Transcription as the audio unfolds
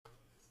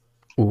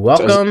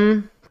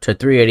Welcome to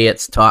Three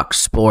Idiots Talk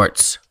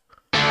Sports.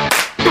 Okay.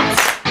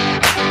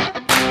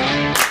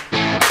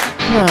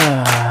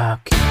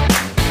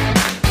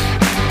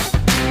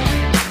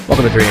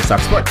 Welcome to Three Idiots Talk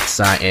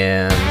Sports. I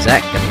am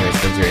Zach. I'm here with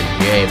Spencer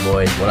and Jay.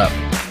 Boys, what up?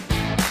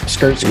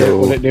 Skirt,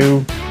 what it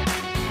do?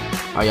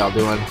 How y'all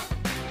doing?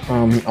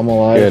 I'm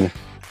alive. Good.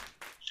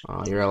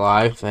 Oh, you're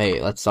alive? Hey,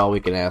 that's all we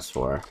can ask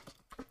for.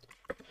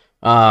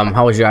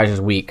 How was your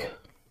guys' week?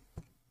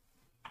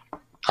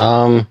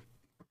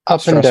 Up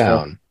Stressful. and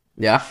down.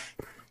 Yeah?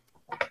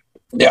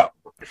 Yeah.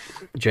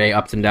 Jay,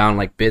 up and down,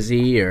 like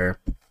busy or?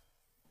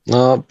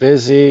 No,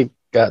 busy.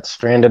 Got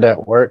stranded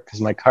at work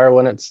because my car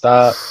wouldn't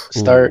start.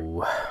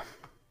 Ooh.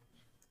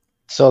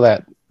 So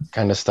that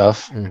kind of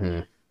stuff.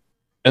 Mm-hmm.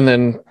 And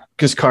then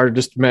his car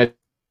just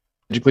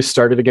magically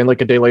started again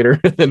like a day later.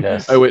 And then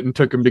Yes. I went and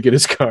took him to get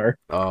his car.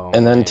 Oh,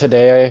 And then man.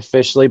 today I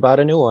officially bought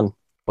a new one.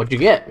 What'd you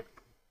get?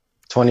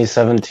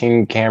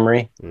 2017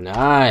 Camry.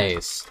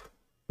 Nice.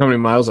 How many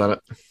miles on it?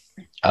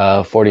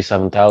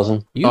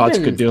 47,000. That's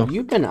a good deal.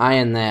 You've been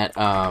eyeing that,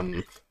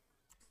 eyeing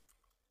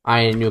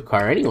a new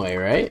car anyway,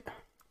 right?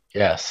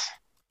 Yes.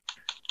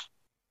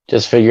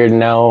 Just figured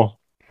now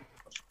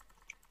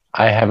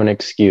I have an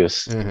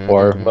excuse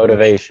or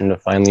motivation to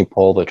finally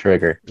pull the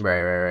trigger.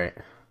 Right.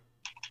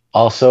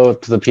 Also,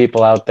 to the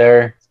people out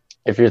there,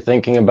 if you're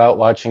thinking about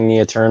watching the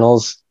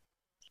Eternals,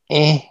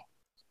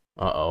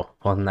 Uh-oh.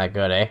 Wasn't that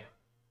good, eh?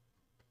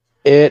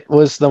 it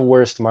was the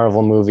worst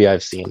Marvel movie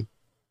I've seen.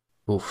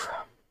 Oof.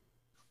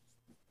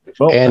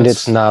 Well, And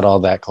that's it's not all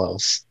that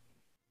close.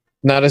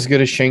 not as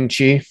good as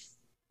Shang-Chi.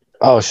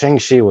 Oh,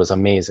 Shang-Chi was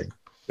amazing.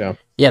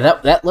 Yeah,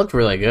 that looked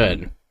really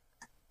good.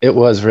 It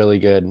was really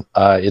good.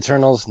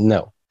 Eternals,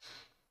 no.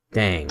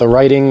 Dang. The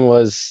writing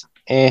was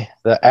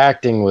the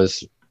acting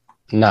was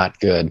not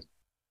good.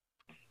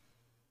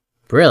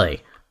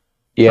 Really?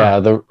 Yeah,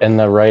 the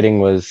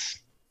writing was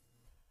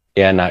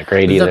not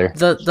great either.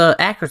 The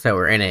actors that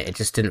were in it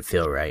just didn't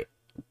feel right.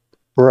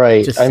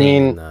 Right. Just I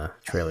seeing mean, the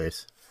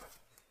trailers.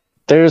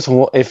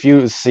 if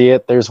you see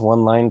it, there's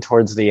one line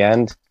towards the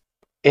end.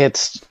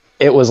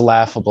 It was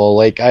laughable.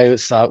 Like I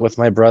saw it with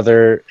my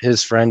brother,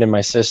 his friend, and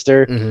my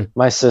sister. Mhm.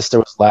 My sister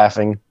was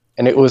laughing,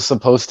 and it was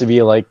supposed to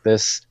be like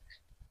this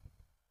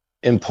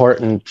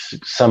important,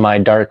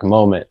 semi-dark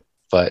moment,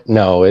 but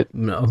no,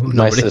 No, my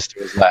nobody.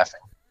 sister was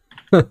laughing.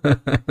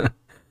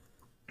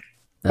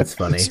 That's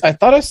funny. I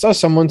thought I saw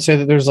someone say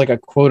that there's like a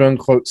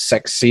quote-unquote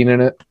sex scene in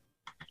it.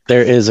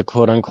 There is a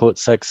quote-unquote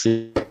sex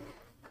scene.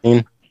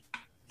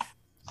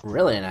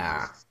 Really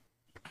now?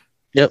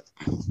 Yep.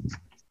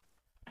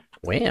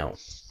 Wow.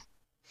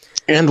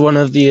 And one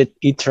of the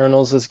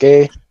Eternals is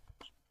gay.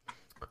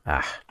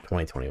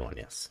 2021,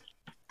 yes.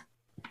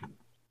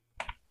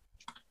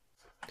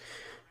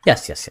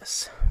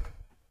 Yes.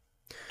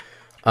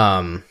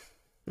 All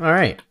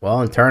right.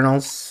 Well,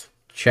 Internals,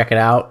 check it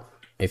out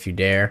if you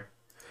dare.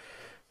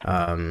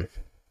 I'm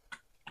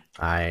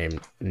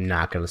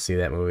not gonna see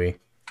that movie.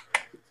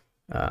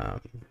 But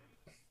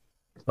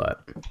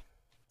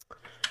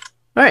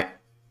all right,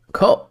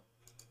 cool.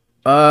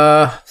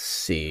 Let's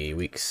see,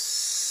 week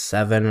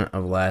 7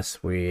 of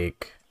last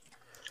week.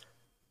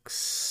 Week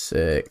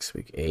 6,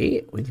 week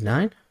 8, week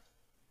 9,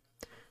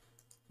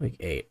 week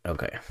 8.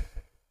 Okay.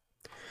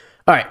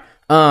 All right.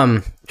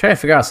 Trying to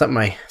figure out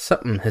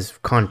something has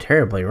gone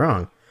terribly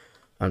wrong.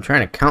 I'm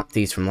trying to count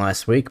these from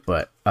last week,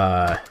 but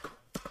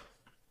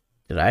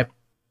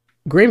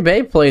Green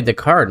Bay played the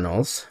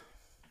Cardinals.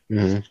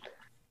 Mm-hmm.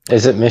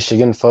 Is it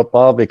Michigan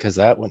football? Because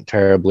that went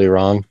terribly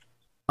wrong.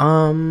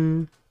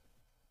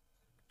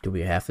 Do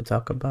we have to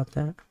talk about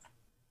that?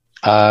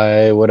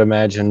 I would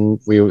imagine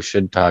we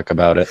should talk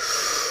about it.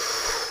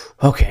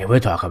 Okay,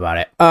 we'll talk about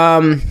it.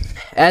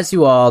 As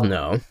you all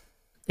know,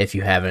 if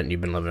you haven't,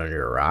 you've been living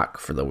under a rock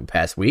for the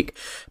past week.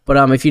 But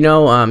if you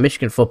know,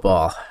 Michigan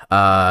football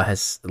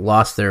has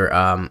lost their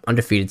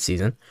undefeated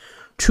season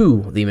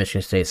to the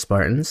Michigan State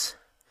Spartans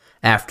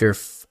after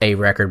a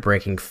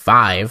record-breaking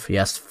 5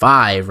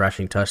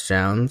 rushing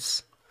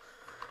touchdowns.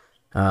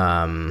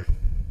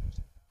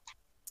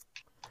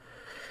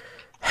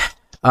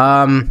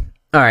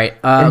 All right.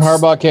 Jim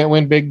Harbaugh can't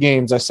win big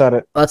games. I said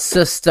it. Let's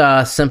just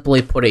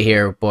simply put it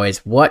here, boys.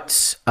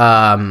 What?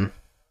 Why?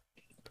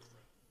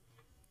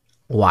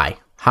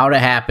 How did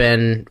it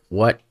happen?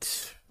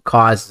 What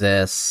caused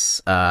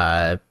this?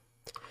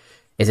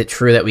 Is it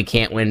true that we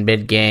can't win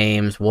big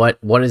games? What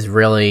is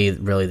really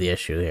the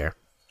issue here?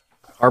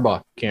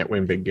 Harbaugh can't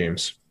win big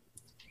games.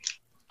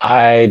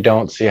 I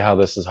don't see how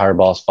this is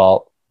Harbaugh's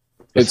fault,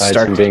 besides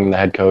him being the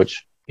head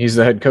coach. He's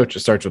the head coach.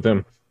 It starts with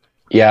him.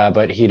 Yeah,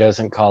 but he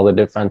doesn't call the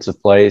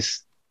defensive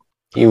plays.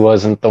 He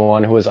wasn't the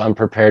one who was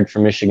unprepared for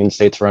Michigan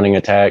State's running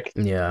attack.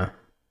 Yeah.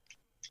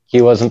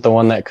 He wasn't the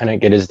one that couldn't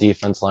get his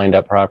defense lined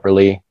up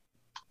properly.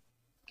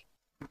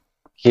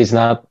 He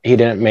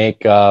didn't make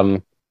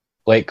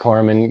Blake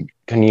Corum and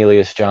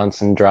Cornelius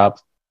Johnson drop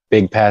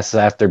big passes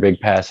after big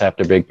pass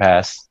after big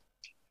pass.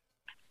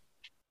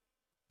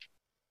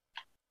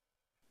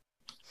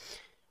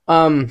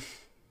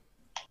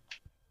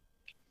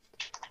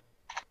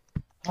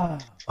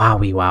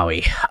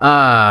 Wowie.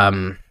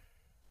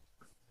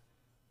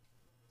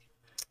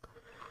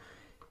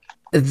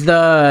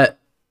 The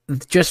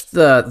just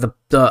the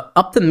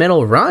up the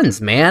middle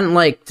runs, man.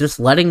 Like just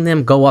letting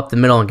them go up the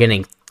middle and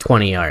getting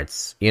 20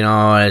 yards. You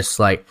know, it's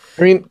like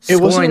I mean, it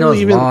scoring wasn't those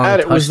really even long that.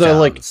 It was the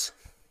like. touchdowns.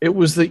 It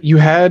was that you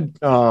had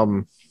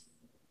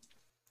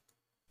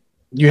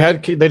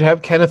they'd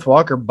have Kenneth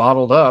Walker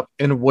bottled up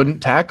and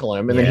wouldn't tackle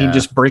him, and then Yeah. he'd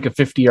just break a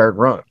 50-yard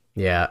run.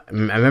 Yeah, I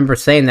remember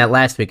saying that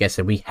last week. I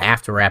said we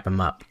have to wrap him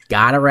up.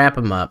 Gotta wrap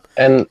him up.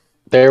 And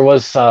there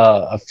was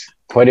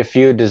quite a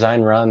few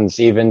design runs,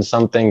 even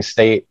something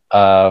state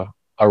a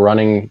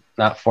running,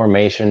 not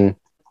formation,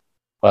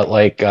 but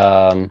like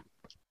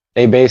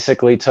they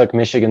basically took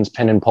Michigan's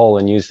pin and pull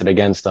and used it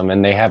against them,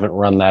 and they haven't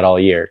run that all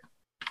year.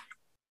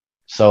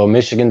 So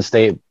Michigan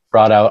State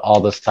brought out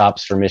all the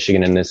stops for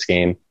Michigan in this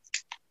game,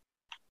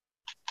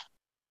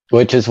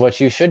 which is what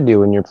you should do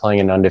when you're playing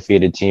an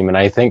undefeated team. And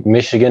I think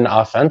Michigan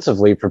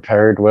offensively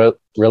prepared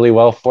really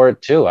well for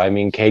it too. I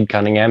mean, Cade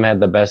Cunningham had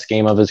the best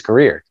game of his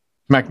career.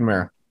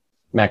 McNamara,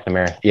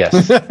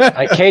 yes.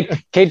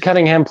 Cade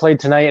Cunningham played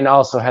tonight and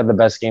also had the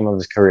best game of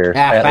his career,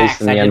 at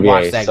least in the I did NBA.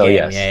 watch that game.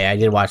 Yes. Yeah, I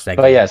did watch that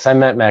But game. yes, I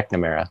meant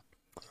McNamara.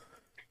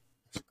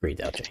 Agreed,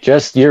 LJ.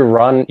 Just your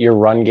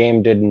run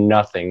game did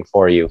nothing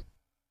for you.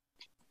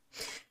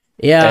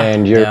 Yeah,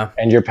 And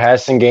your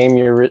passing game,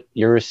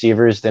 your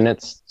receivers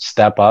didn't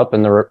step up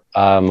in the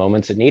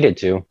moments it needed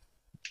to.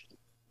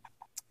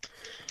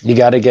 You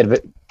got to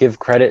give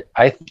credit.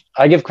 I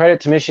give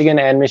credit to Michigan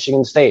and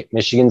Michigan State.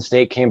 Michigan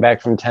State came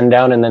back from 10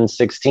 down and then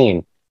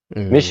 16.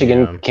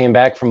 Michigan came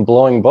back from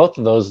blowing both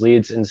of those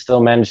leads and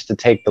still managed to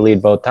take the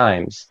lead both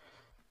times.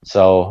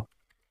 So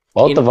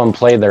both of them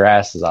played their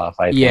asses off,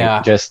 I think.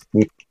 Yeah. Just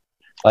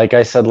like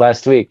I said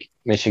last week,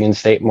 Michigan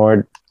State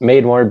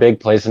made more big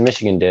plays than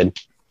Michigan did.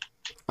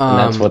 And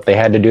that's what they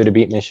had to do to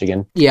beat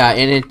Michigan. Yeah,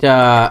 and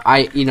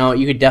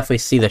you could definitely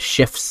see the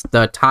shifts,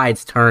 the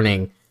tides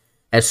turning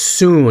as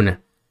soon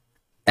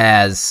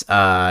as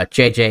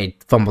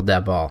JJ fumbled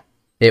that ball.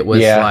 It was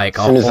like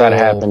as soon as that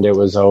happened, it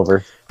was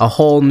over. A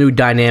whole new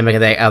dynamic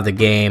of the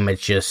game. It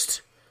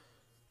shifted.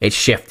 It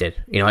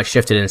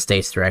shifted in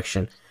State's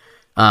direction.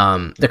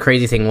 The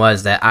crazy thing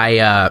was that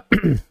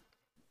I'm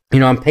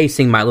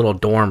pacing my little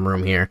dorm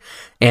room here,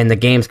 and the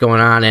game's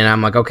going on, and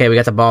I'm like, okay, we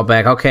got the ball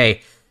back.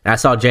 Okay. And I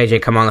saw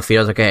JJ come on the field.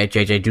 I was like,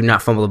 okay, JJ, do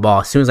not fumble the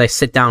ball. As soon as I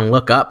sit down and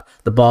look up,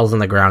 the ball's on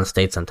the ground.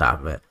 State's on top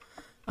of it.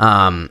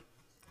 I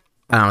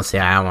don't say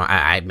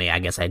I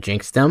guess I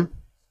jinxed him,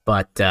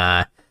 but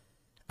yeah,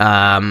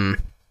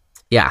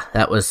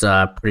 that was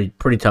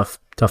pretty tough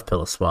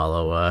pill to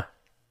swallow.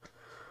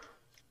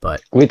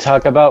 But we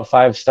talk about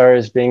 5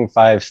 stars being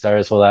 5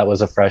 stars. Well, that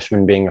was a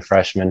freshman being a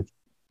freshman.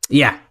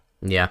 Yeah.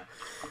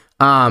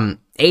 Aiden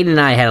and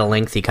I had a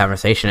lengthy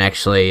conversation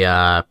actually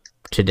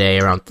today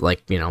around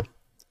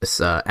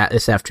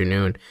this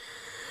afternoon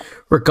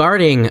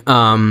regarding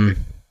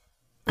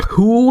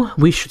who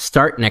we should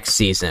start next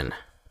season.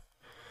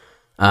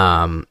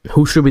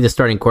 Who should be the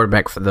starting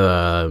quarterback for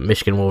the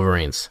Michigan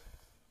Wolverines?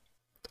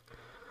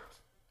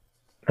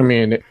 I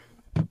mean,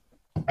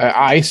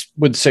 I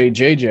would say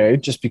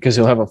JJ just because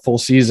he'll have a full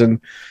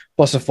season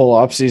plus a full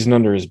off season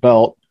under his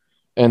belt,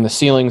 and the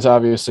ceiling's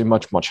obviously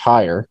much, much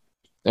higher,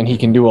 and he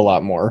can do a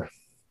lot more.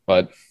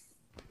 But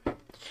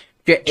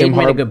Aiden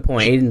made a good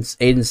point.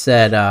 Aiden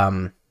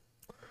said,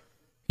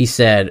 he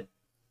said,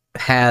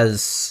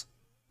 has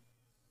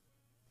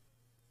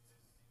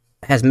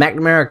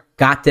McNamara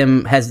got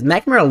them? Has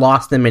McNamara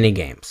lost them any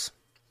games?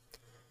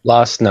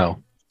 Lost,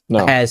 no.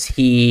 Has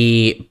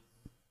he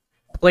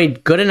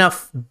played good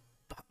enough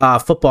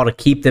football to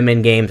keep them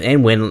in games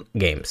and win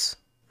games?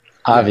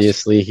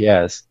 Obviously,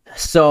 yes.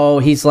 So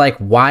he's like,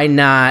 why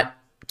not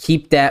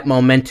keep that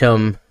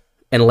momentum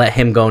and let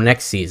him go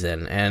next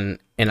season? And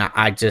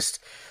I just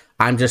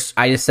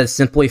said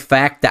simply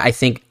fact that I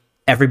think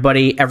every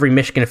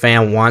Michigan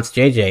fan wants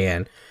JJ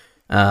in.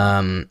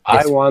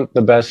 I want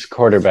the best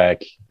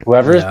quarterback.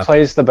 Whoever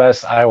plays the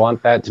best, I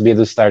want that to be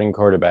the starting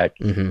quarterback.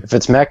 Mm-hmm. If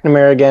it's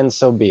McNamara again,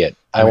 so be it.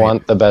 I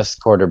want the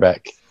best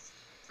quarterback,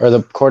 or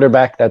the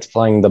quarterback that's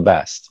playing the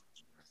best.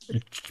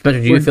 But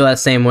do you feel that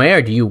same way,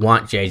 or do you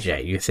want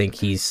JJ? You think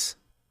he's...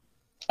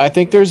 I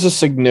think there's a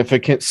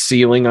significant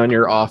ceiling on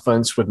your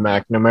offense with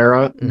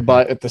McNamara,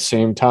 but at the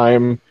same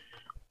time,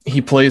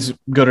 he plays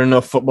good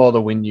enough football to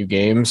win you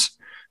games.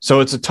 So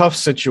it's a tough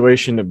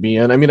situation to be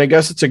in. I mean, I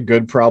guess it's a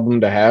good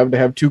problem to have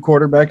 2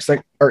 quarterbacks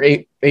that are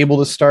able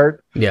to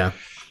start. Yeah.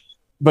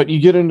 But you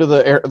get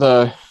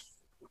into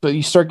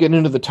you start getting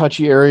into the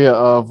touchy area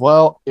of,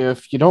 well,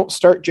 if you don't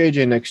start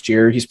JJ next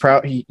year,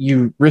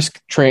 you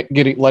risk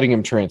letting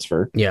him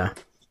transfer. Yeah.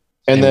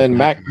 And then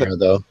McNamara,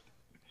 though.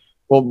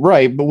 Well,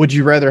 right, but would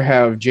you rather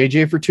have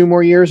JJ for 2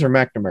 more years or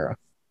McNamara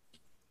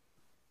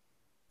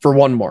for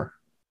 1 more?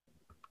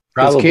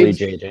 Probably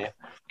JJ.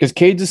 Because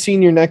Cade's a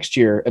senior next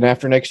year, and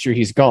after next year,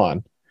 he's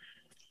gone.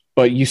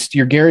 But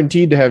you're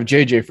guaranteed to have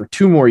JJ for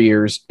 2 more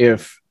years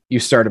if you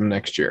start him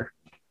next year.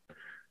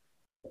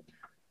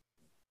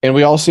 And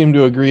we all seem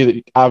to agree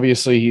that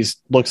obviously he's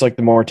looks like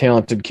the more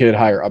talented kid,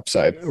 higher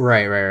upside.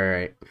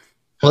 Right.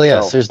 Well,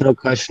 yes, So- there's no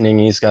questioning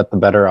he's got the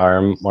better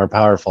arm, more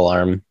powerful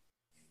arm.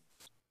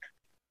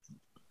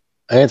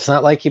 And it's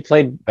not like he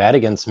played bad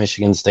against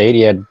Michigan State.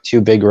 He had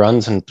 2 big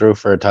runs and threw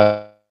for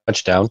a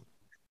touchdown.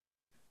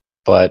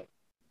 But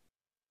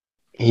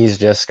he's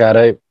just got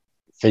to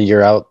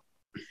figure out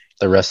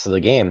the rest of the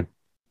game.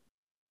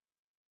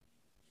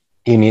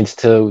 He needs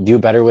to do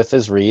better with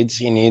his reads.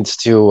 He needs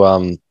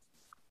to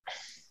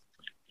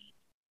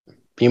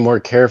be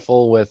more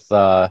careful with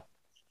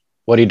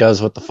what he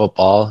does with the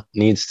football.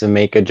 Needs to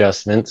make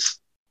adjustments.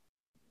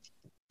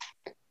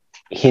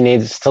 He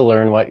needs to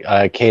learn what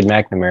Cade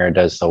McNamara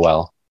does so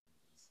well.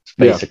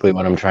 That's basically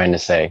what I'm trying to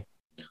say.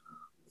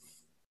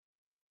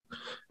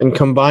 And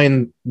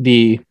combine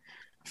the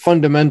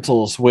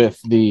fundamentals with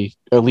the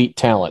elite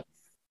talent.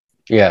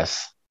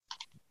 Yes.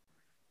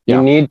 Yeah.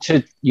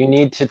 You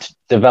need to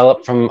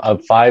develop from a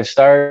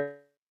 5-star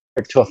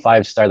to a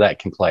 5-star that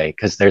can play,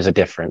 because there's a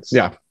difference.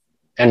 Yeah.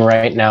 And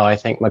right now, I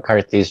think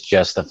McCarthy's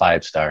just a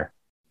 5-star.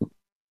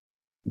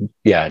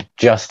 Yeah,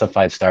 just a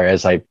 5-star,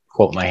 as I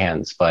quote my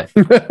hands, but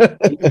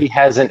he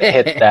hasn't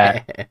hit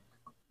that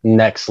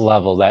next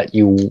level that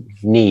you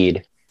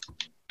need.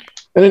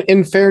 And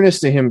in fairness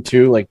to him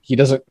too, like he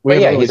doesn't. We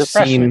haven't really he's a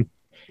freshman. seen.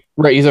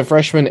 Right, he's a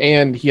freshman,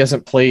 and he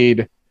hasn't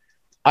played.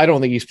 I don't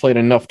think he's played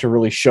enough to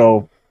really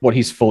show what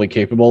he's fully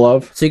capable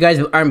of. So you guys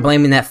aren't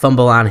blaming that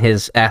fumble on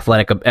his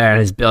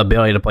his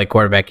ability to play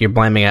quarterback. You're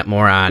blaming it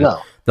more on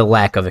the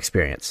lack of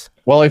experience.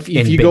 Well, if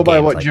you big go by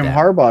games what like Jim that.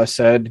 Harbaugh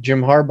said,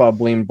 Jim Harbaugh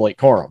blamed Blake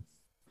Corum.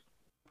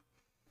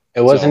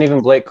 It wasn't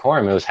even Blake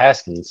Corum. It was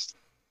Haskins.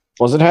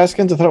 Was it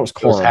Haskins? I thought it was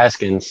It was Corum.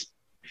 Haskins.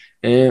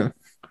 Yeah.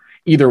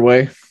 Either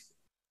way,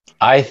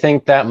 I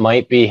think that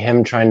might be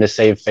him trying to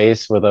save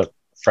face with a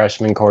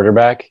freshman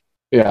quarterback,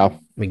 yeah.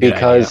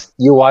 because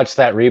you watch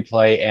that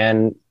replay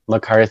and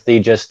McCarthy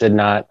just did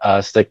not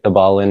stick the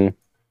ball in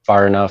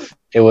far enough.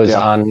 It was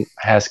on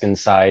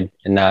Haskins' side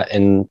and not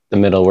in the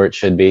middle where it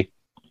should be.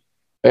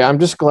 Yeah, I'm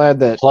just glad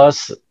that.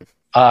 Plus,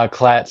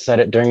 Klatt said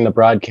it during the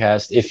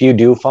broadcast. If you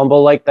do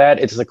fumble like that,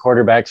 it's the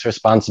quarterback's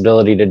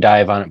responsibility to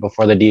dive on it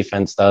before the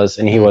defense does,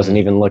 and he wasn't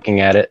even looking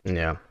at it.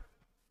 Yeah.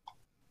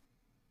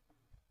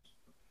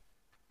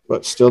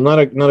 But still, not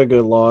a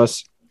good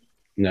loss.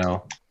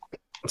 No.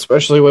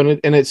 Especially when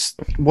it's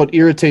what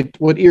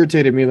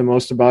irritated me the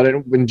most about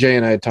it when Jay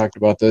and I had talked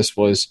about this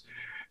was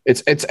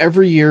it's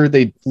every year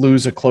they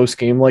lose a close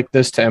game like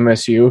this to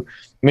MSU.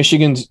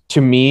 Michigan's,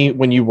 to me,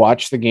 when you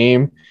watch the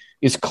game,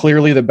 is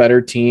clearly the better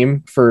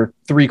team for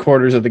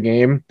 3/4 of the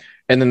game,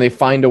 and then they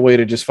find a way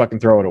to just fucking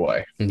throw it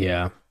away.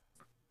 Yeah.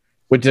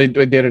 Which they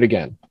did it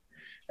again.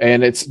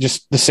 And it's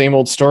just the same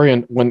old story.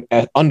 And when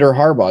under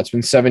Harbaugh, it's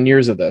been 7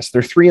 years of this.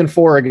 They're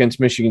 3-4 against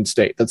Michigan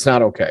State. That's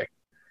not okay.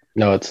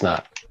 No, it's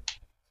not.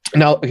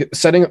 Now,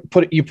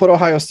 put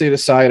Ohio State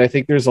aside. I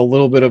think there's a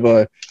little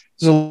more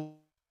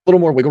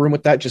wiggle room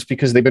with that, just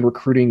because they've been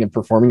recruiting and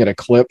performing at a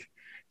clip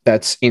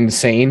that's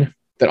insane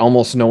that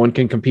almost no one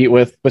can compete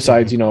with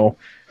besides,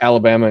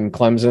 Alabama and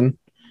Clemson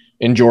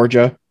and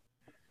Georgia.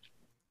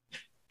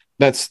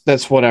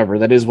 That's whatever.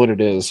 That is what it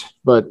is.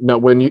 But no,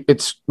 when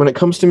it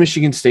comes to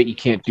Michigan State, you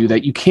can't do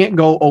that. You can't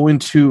go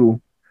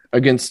 0-2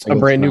 against a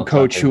brand new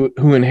coach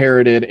who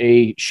inherited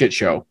a shit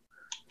show.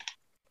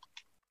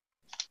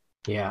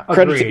 Yeah.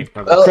 Credit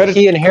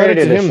He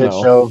inherited to a him, shit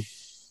though. show,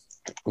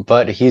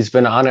 but he's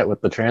been on it with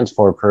the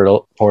transfer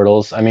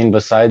portals. I mean,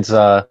 besides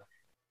Reed,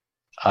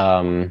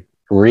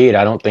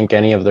 I don't think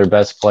any of their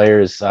best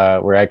players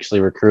were actually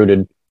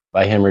recruited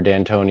by him or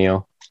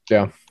D'Antonio.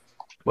 Yeah.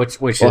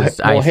 Which is,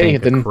 I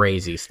think, then- a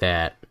crazy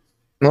stat.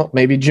 Well,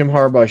 maybe Jim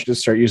Harbaugh should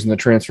just start using the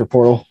transfer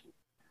portal.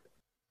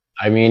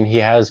 I mean, he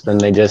has been.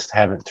 They just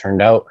haven't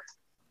turned out.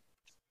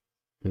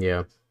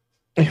 Yeah.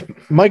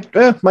 Mike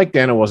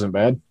Dana wasn't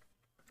bad.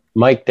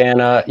 Mike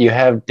Dana, you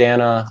have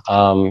Dana.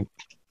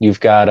 You've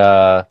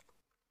got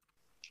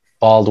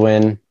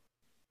Baldwin.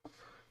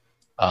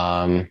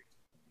 One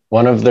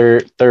of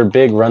their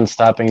big run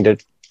stopping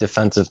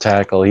defensive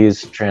tackle.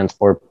 He's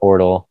transfer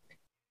portal.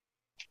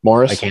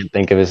 Morris. I can't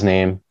think of his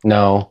name.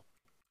 No.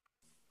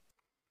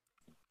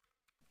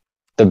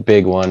 The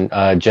big one,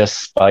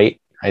 Just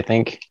Spite, I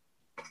think.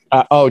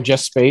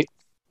 Just Spate.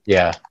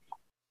 Yeah.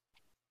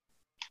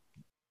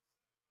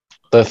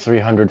 The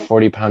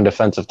 340-pound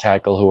defensive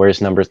tackle who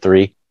wears number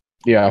 3.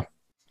 Yeah.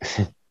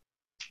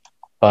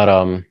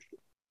 But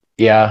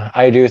yeah,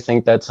 I do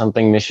think that's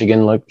something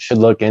Michigan should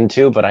look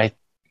into, but I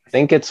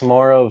think it's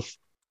more of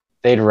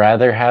they'd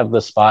rather have the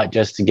spot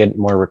just to get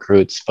more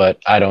recruits, but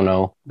I don't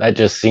know. That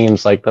just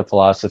seems like the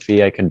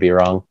philosophy. I could be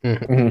wrong.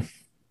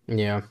 Mm-hmm.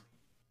 Yeah.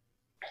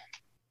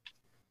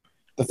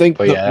 I think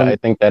I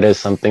think that is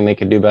something they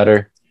could do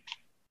better.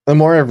 the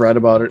more I've read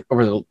about it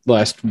over the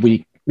last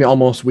week,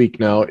 almost week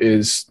now,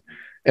 and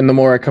the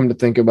more I come to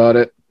think about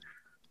it,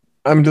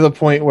 I'm to the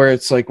point where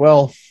it's like,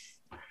 well,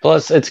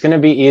 Plus, it's going to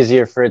be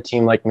easier for a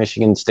team like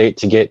Michigan State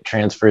to get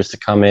transfers to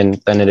come in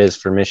than it is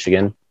for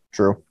Michigan.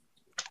 true.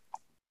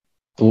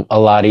 A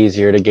lot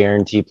easier to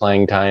guarantee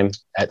playing time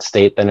at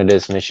State than it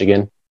is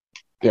Michigan.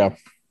 Yeah.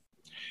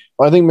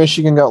 Well, I think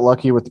Michigan got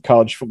lucky with the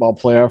college football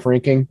playoff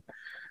ranking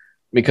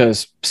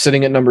because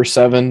sitting at number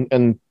 7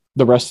 and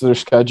the rest of their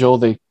schedule,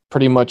 they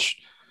pretty much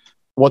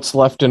what's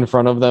left in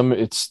front of them.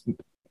 It's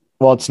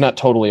not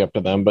totally up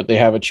to them, but they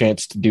have a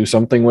chance to do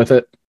something with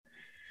it.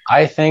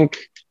 I think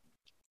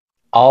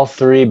all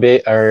three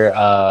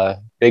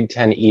Big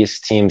Ten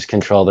East teams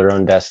control their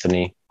own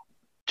destiny.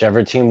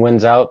 Whichever team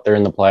wins out, they're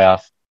in the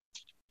playoff.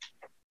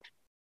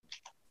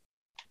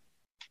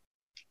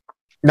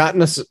 Not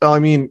necessarily. I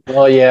mean,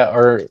 well, yeah,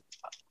 or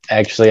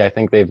actually, I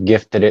think they've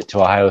gifted it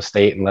to Ohio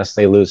State unless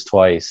they lose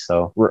twice.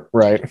 So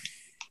right.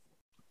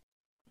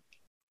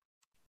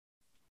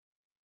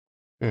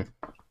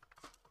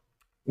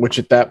 Which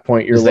at that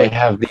point you're they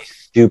have the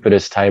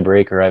stupidest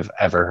tiebreaker I've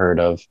ever heard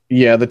of.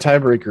 Yeah, the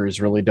tiebreaker is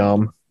really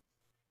dumb.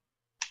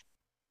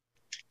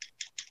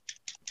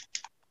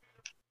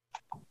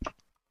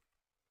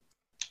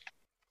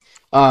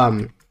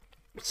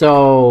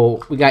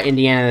 So we got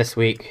Indiana this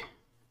week.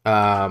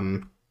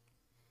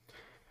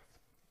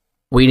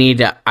 We need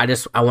to.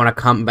 I want to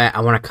come back.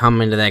 I want to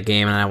come into that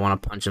game and I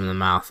want to punch them in the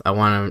mouth. I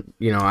want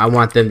to. I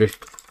want them to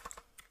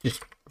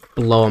just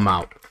blow them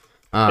out.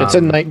 It's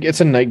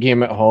a night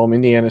game at home.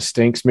 Indiana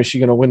stinks.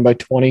 Michigan will win by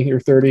 20 or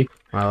 30.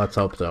 Well, let's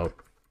hope so.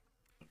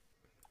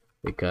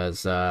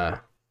 Because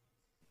that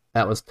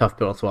was tough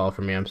pill to swallow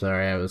for me. I'm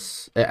sorry.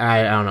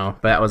 I don't know,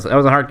 but that was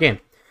a hard game.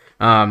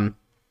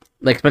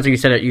 Like Spencer, you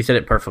said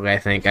it perfectly. I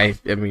think. I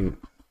mean,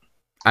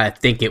 I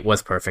think it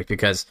was perfect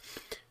because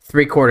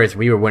 3 quarters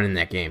we were winning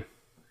that game.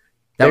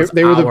 That was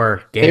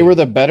our game. They were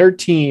the better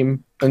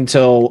team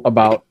until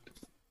about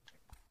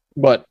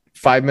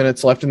 5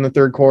 minutes left in the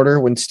third quarter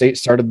when State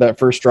started that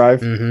first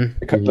drive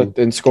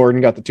and scored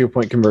and got the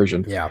 2-point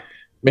conversion. Yeah,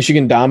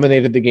 Michigan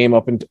dominated the game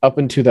up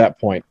until that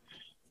point.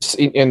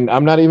 And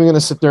I'm not even going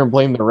to sit there and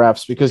blame the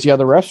refs because the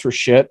refs were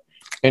shit.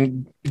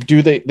 And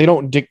they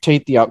don't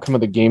dictate the outcome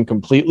of the game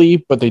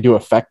completely, but they do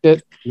affect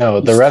it. No,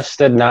 the refs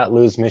did not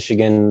lose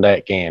Michigan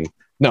that game.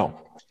 No.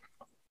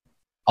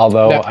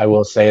 Although I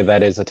will say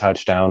that is a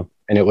touchdown,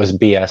 and it was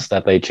BS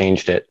that they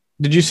changed it.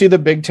 Did you see the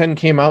Big Ten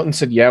came out and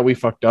said, yeah, we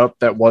fucked up.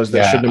 That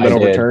shouldn't have been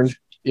overturned.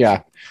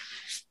 Yeah.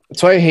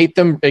 That's why I hate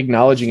them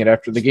acknowledging it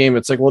after the game.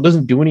 It's like, well, it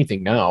doesn't do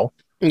anything now.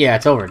 Yeah,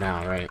 it's over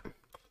now, right?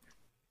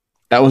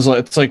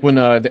 It's like when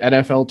the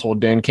NFL told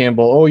Dan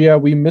Campbell, oh, yeah,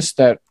 we missed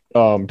that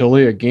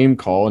delay a game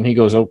call. And he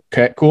goes,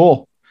 okay,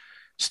 cool.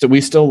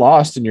 We still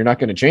lost and you're not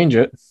going to change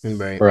it.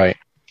 Right.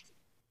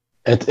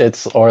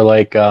 It's or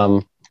like,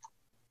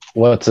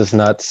 what's his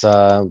nuts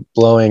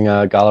blowing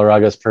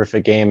Galarraga's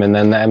perfect game. And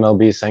then the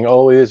MLB saying,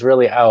 oh, he was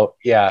really out.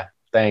 Yeah.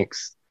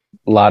 Thanks.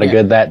 A lot of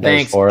good that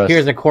does for us.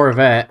 Here's a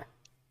Corvette.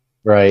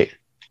 Right.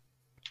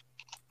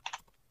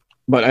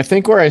 But I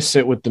think where I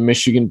sit with the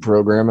Michigan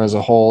program as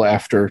a whole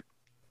after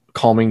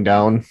calming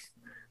down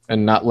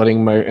and not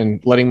letting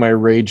my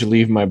rage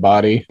leave my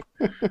body.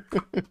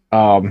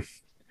 And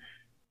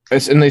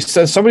somebody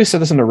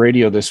said this on the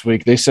radio this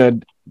week. They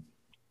said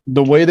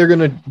the way they're going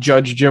to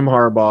judge Jim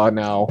Harbaugh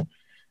now,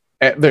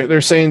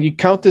 they're saying you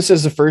count this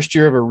as the first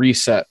year of a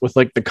reset with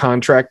like the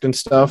contract and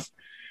stuff,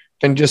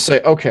 and just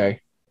say,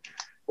 okay,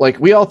 like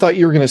we all thought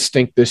you were going to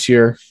stink this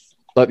year.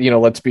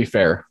 Let's be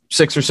fair.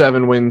 6 or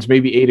 7 wins,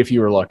 maybe 8 if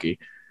you were lucky.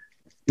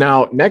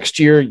 Now next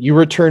year you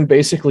return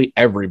basically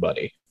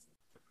everybody.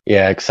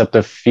 Yeah, except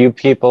a few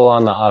people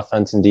on the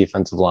offense and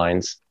defensive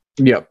lines.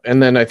 Yep.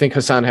 And then I think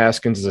Hassan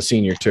Haskins is a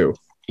senior too.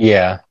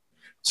 Yeah.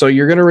 So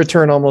you're going to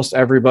return almost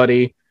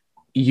everybody.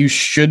 You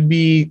should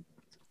be,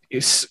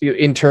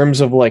 in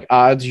terms of like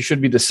odds, you should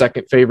be the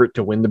second favorite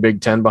to win the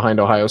Big Ten behind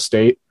Ohio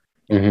State.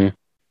 Mm-hmm.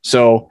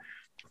 So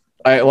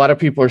a lot of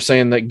people are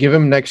saying that give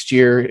him next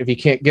year. If he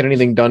can't get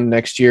anything done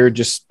next year,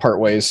 just part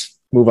ways,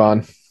 move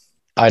on.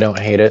 I don't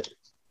hate it.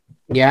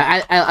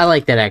 Yeah, I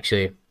like that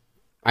actually.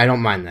 I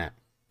don't mind that.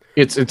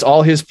 It's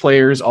all his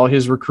players, all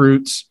his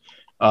recruits.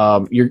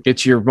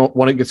 It's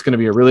going to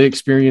be a really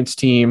experienced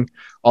team.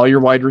 All your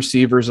wide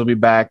receivers will be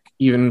back,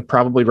 even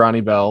probably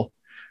Ronnie Bell.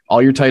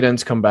 All your tight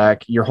ends come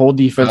back. Your whole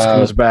defense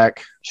comes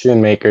back.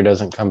 Shoemaker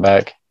doesn't come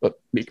back.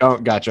 Oh,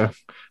 gotcha.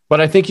 But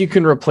I think you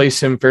can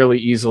replace him fairly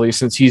easily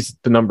since he's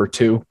the number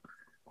 2.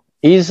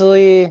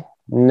 Easily,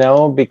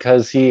 no,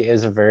 because he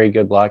is a very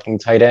good blocking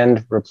tight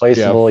end.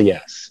 Replaceable,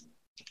 yes.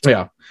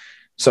 Yeah.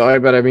 So I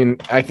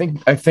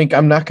think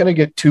I'm not going to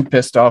get too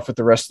pissed off at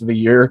the rest of the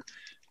year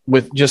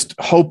with just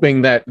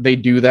hoping that they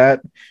do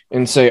that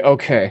and say,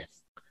 okay,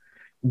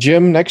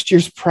 Jim, next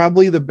year's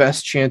probably the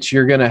best chance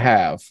you're going to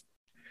have.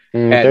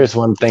 There's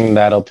one thing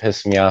that'll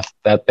piss me off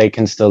that they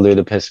can still do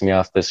to piss me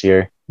off this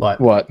year.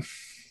 What?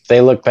 If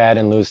they look bad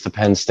and lose to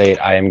Penn State,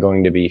 I am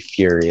going to be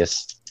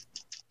furious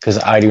because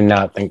I do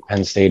not think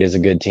Penn State is a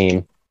good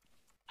team.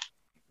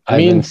 I've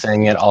been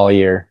saying it all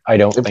year. I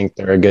don't think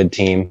they're a good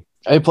team.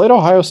 They played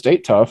Ohio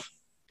State tough.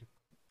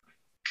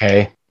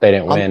 Okay, they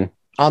didn't win.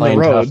 On the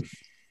road.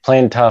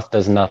 Playing tough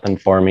does nothing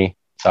for me.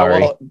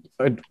 Sorry.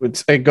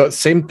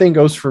 Same thing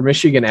goes for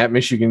Michigan at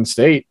Michigan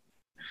State.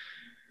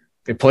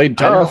 They played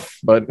tough,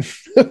 but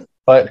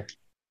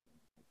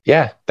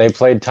yeah, they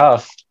played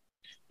tough.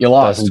 You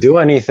lost. Doesn't do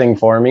anything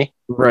for me.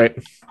 Right.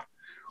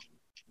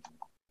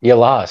 You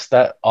lost.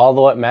 That all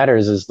what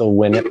matters is the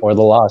win or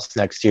the loss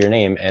next to your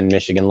name, and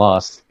Michigan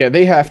lost. Yeah,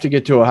 they have to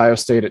get to Ohio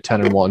State at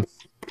 10-1.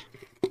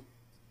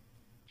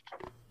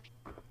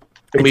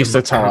 At least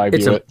that's how I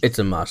view it. It's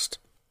a must.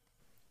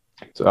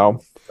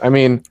 So, I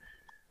mean,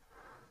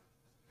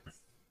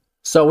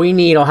 so we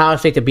need Ohio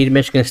State to beat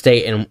Michigan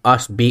State and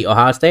us beat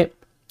Ohio State,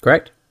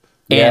 correct?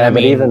 Yeah, And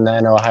but even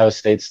then, Ohio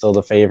State's still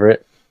the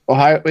favorite.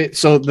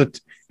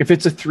 If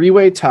it's a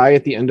 3-way tie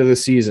at the end of the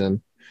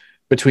season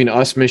between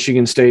us,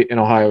 Michigan State, and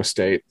Ohio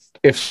State,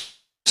 if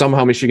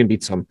somehow Michigan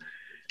beats them,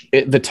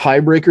 the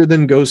tiebreaker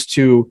then goes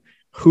to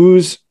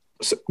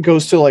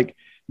like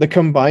the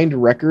combined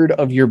record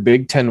of your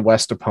Big Ten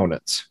West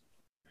opponents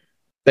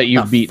that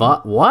you've beaten.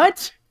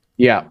 What?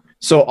 Yeah.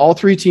 So all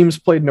 3 teams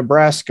played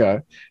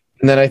Nebraska,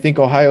 and then I think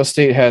Ohio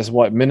State has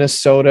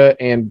Minnesota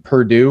and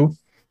Purdue.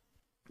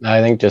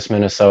 I think just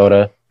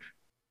Minnesota.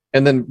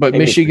 And then, but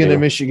Maybe Michigan Purdue.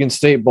 and Michigan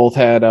State both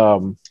had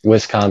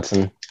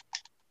Wisconsin.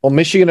 Well,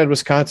 Michigan had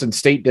Wisconsin.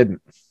 State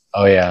didn't.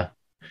 Oh yeah.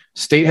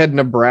 State had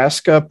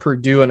Nebraska,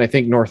 Purdue, and I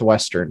think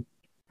Northwestern.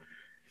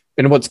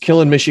 And what's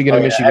killing Michigan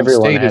and Michigan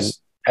State is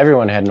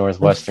everyone had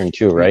Northwestern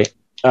too, right?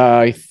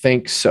 I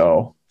think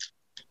so.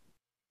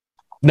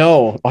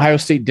 No, Ohio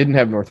State didn't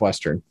have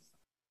Northwestern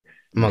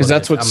because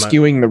that's what's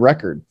skewing the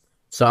record.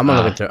 So I'm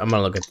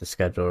gonna look at the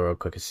schedule real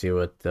quick and see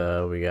what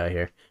we got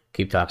here.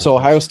 Keep talking. So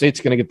Ohio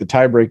State's going to get the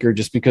tiebreaker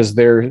just because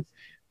their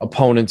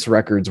opponents'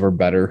 records were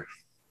better.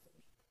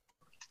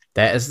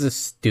 That is the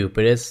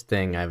stupidest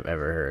thing I've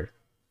ever heard.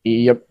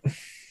 Yep.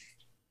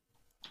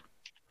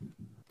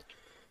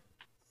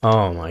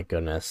 Oh my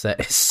goodness, that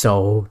is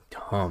so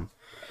dumb.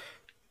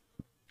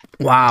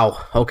 Wow.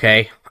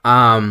 Okay.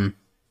 Wow.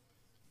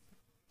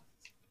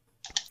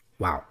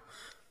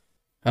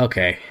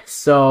 Okay.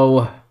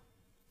 So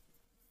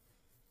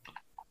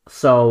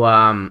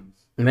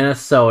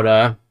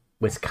Minnesota,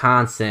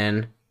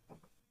 Wisconsin.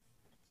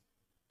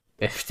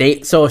 What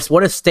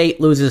if State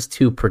loses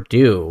to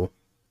Purdue?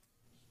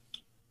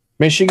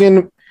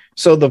 Michigan.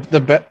 So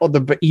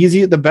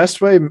the best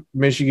way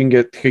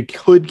Michigan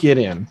could get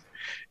in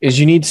is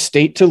you need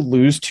State to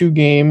lose 2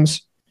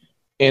 games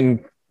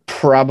and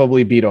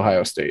probably beat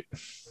Ohio State.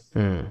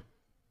 And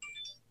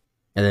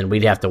then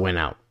we'd have to win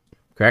out,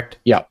 correct?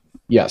 Yeah.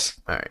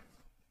 Yes. All right.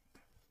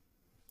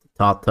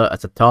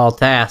 That's a tall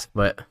task,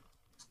 but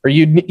or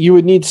you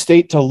would need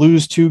State to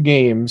lose 2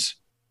 games,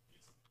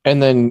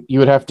 and then you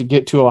would have to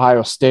get to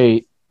Ohio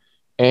State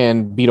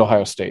and beat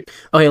Ohio State.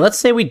 Okay, let's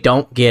say we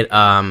don't get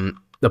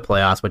the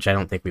playoffs, which I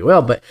don't think we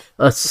will, but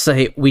let's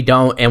say we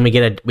don't, and we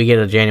get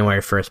a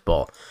January 1st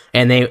bowl,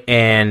 and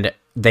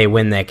they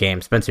win that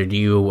game. Spencer,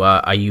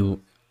 are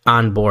you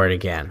on board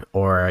again,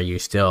 or are you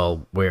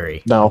still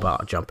wary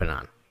about jumping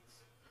on?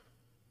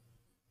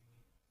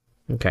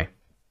 Okay.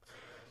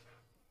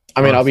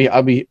 I mean,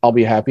 I'll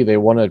be happy they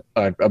won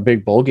a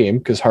big bowl game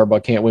because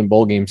Harbaugh can't win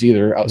bowl games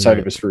either outside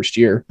of his first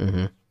year.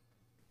 Mm-hmm.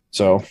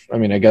 So, I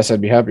mean, I guess I'd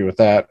be happy with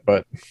that.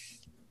 But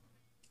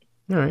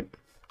all right.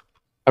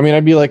 I mean,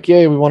 I'd be like,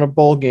 yay, we won a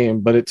bowl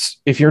game. But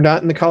if you're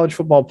not in the college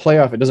football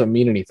playoff, it doesn't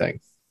mean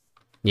anything.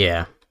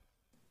 Yeah.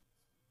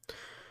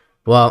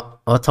 Well,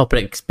 let's hope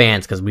it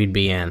expands because we'd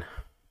be in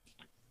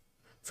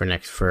for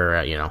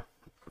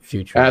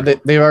future.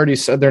 They've already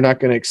said they're not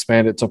going to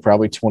expand it till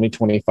probably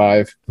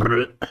 2025.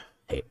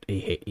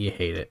 You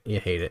hate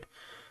it.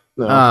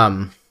 No.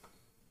 Damn.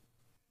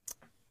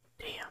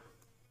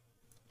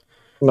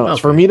 No, it's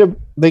for me to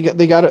they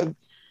have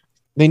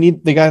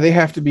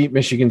to beat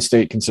Michigan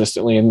State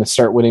consistently and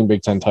start winning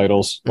Big Ten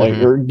titles,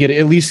 or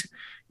at least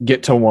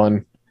get to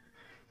one.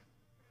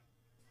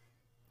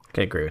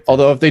 I agree with that.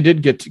 Although if they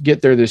did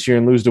get there this year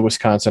and lose to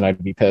Wisconsin,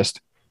 I'd be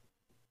pissed.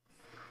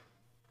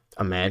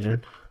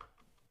 Imagine.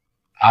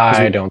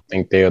 I don't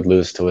think they would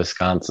lose to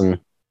Wisconsin.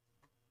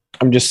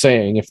 I'm just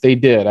saying, if they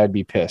did, I'd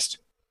be pissed.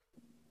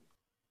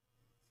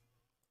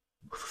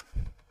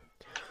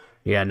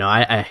 Yeah, no,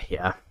 I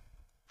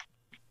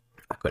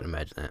couldn't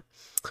imagine that.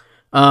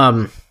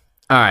 All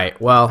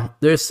right, well,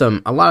 there's a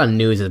lot of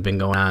news has been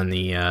going on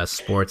in the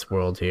sports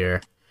world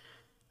here.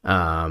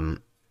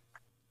 Let's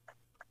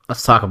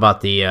talk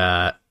about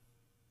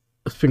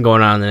what's been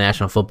going on in the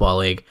National Football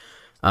League.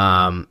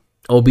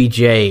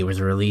 OBJ was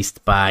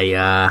released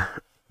by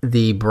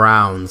the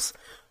Browns.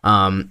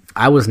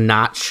 I was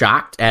not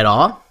shocked at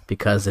all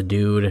because the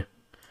dude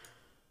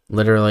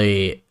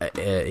literally,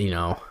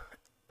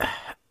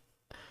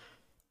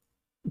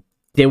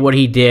 did what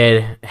he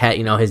did. Had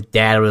his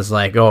dad was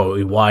like, "Oh,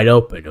 he's wide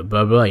open,"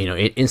 blah blah.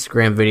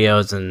 Instagram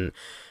videos and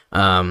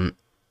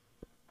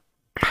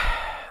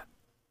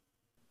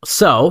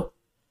So,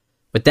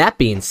 with that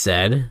being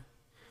said,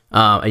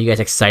 are you guys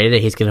excited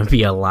that he's going to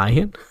be a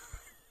Lion?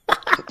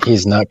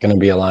 He's not going to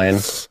be a Lion.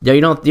 No,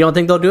 you don't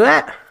think they'll do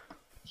that?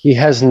 He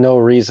has no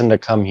reason to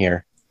come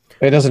here.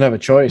 He doesn't have a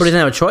choice. But he doesn't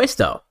have a choice,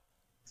 though.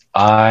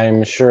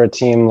 I'm sure a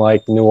team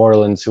like New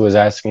Orleans, who was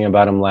asking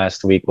about him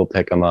last week, will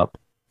pick him up.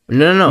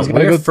 No.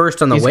 We're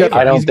first on the waivers.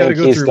 I don't think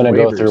he's going to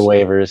go through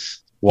waivers.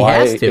 Why,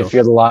 has to. if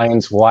you're the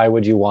Lions, why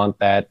would you want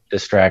that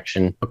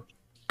distraction?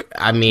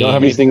 I You don't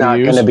have mean, He's anything to not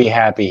use? going to be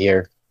happy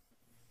here.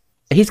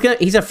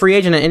 he's a free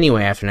agent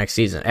anyway after next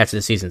season. After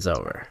the season's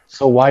over.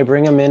 So why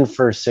bring him in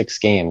for 6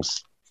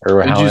 games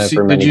or Did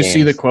however many Did you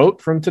see the games?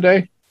 quote from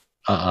today?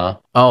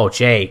 Oh,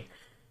 Jay,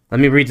 let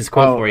me read this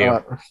quote for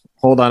you.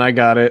 Hold on, I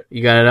got it.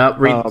 You got it up.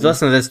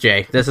 Listen to this,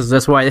 Jay. This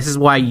is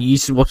why you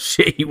will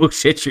shit. You will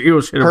shit. You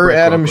will shit. Per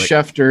Adam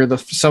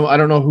Schefter, I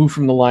don't know who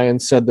from the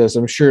Lions said this.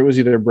 I'm sure it was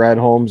either Brad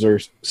Holmes or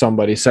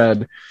somebody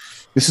said,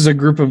 "This is a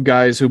group of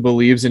guys who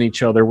believes in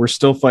each other. We're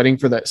still fighting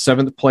for that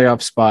 7th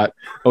playoff spot.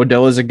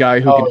 Odell is a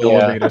guy who can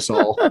elevate us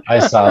all." I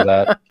saw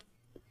that.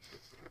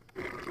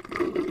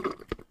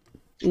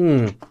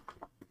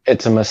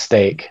 It's a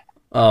mistake.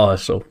 Oh,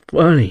 it's so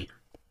funny.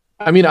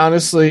 I mean,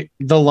 honestly,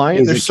 the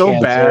Lions are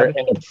so bad.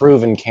 And a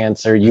proven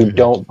cancer. You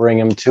don't bring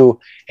him to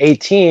a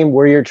team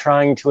where you're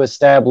trying to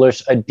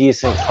establish a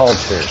decent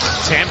culture.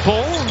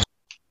 Temple.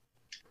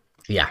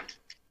 Yeah.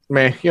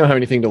 Man, you don't have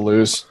anything to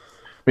lose.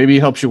 Maybe he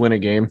helps you win a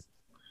game.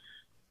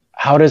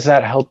 How does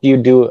that help you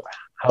do?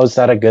 How's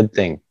that a good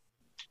thing?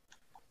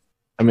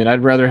 I mean,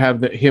 I'd rather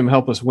have him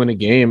help us win a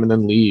game and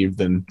then leave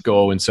than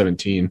go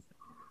 0-17.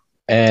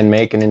 And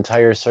make an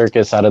entire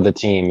circus out of the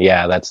team.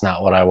 Yeah, that's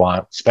not what I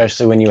want,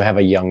 especially when you have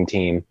a young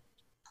team.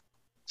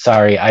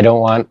 Sorry, I don't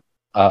want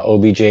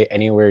OBJ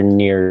anywhere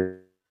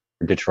near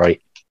Detroit.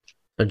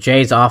 So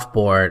Jay's off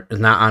board, is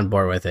not on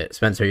board with it.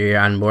 Spencer, you're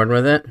on board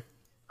with it?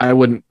 I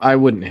wouldn't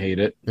hate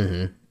it.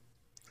 Mm-hmm.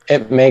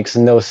 It makes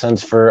no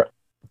sense for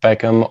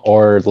Beckham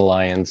or the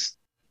Lions.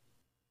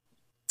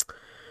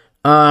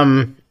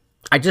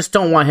 I just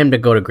don't want him to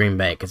go to Green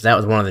Bay because that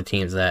was one of the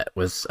teams that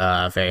was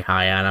very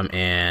high on him,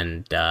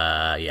 and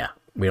yeah,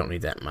 we don't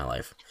need that in my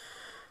life.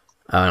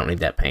 I don't need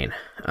that pain.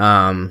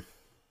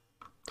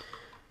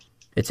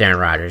 It's Aaron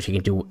Rodgers. He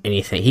can do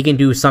anything. He can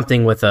do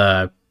something with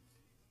a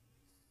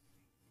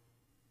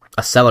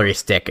celery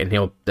stick,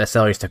 and that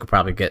celery stick will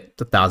probably get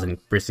 1,000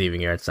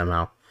 receiving yards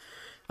somehow.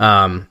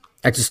 I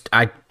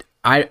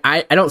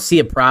don't see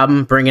a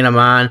problem bringing him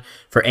on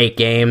for 8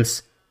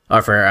 games.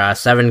 Or for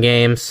 7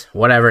 games,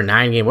 whatever,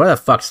 9 games, what the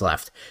fuck's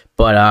left?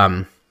 But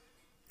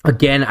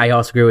again, I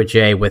also agree with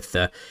Jay with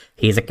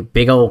he's like a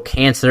big old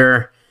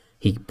cancer.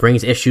 He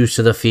brings issues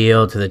to the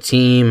field, to the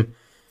team.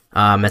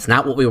 That's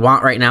not what we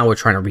want right now. We're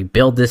trying to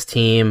rebuild this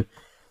team.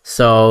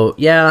 So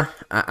yeah,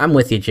 I'm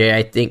with you, Jay.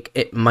 I think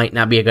it might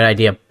not be a good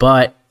idea,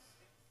 but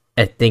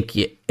I think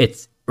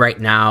it's right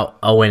now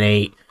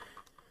 0-8.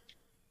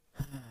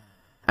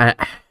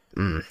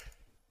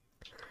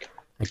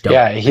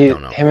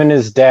 Him and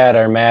his dad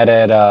are mad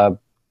at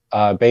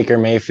Baker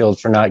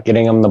Mayfield for not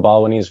getting him the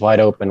ball when he's wide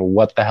open.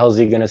 What the hell is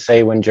he going to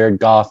say when Jared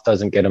Goff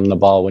doesn't get him the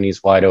ball when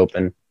he's wide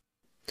open?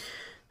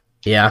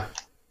 Yeah.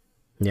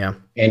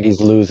 And he's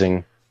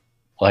losing.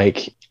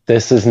 Like,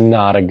 this is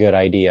not a good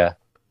idea.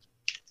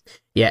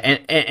 Yeah,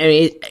 and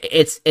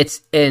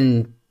it's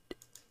in.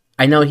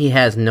 I know he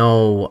has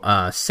no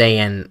say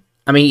in.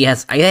 I mean, he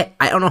has. I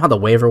don't know how the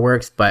waiver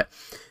works, but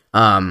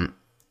I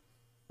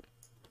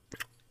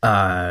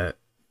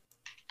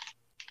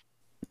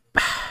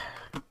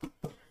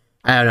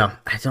don't know.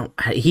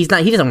 He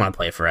doesn't want to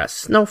play for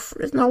us.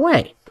 There's no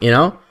way. You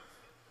know.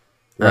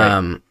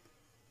 Right.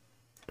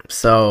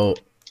 So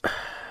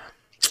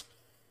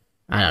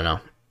I don't know.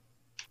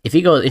 If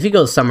he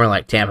goes somewhere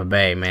like Tampa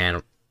Bay, man,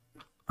 I'm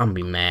gonna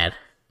be mad.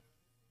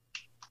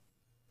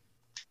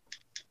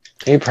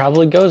 He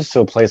probably goes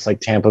to a place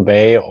like Tampa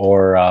Bay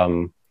or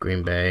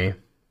Green Bay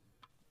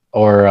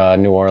or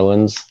New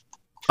Orleans.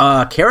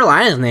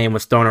 Carolina's name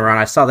was thrown around.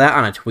 I saw that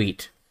on a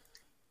tweet.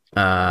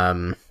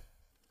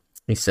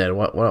 He said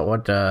what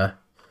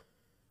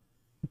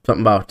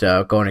something about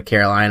going to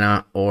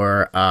Carolina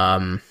or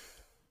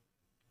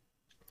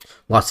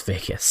Las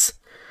Vegas,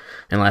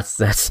 and let's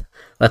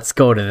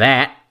go to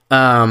that.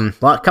 Coming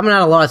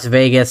out of Las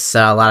Vegas,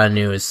 a lot of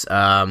news.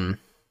 A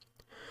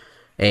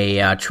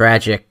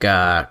tragic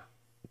car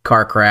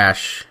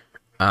crash.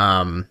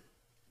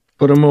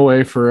 Put him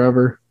away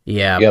forever.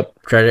 Yeah. Yep.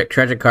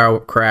 Tragic car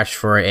crash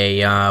for a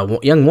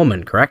young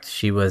woman. Correct?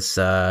 She was.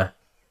 I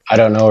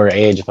don't know her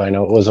age, but I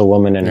know it was a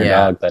woman and her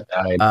dog that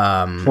died.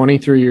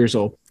 23 years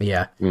old.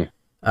 Yeah.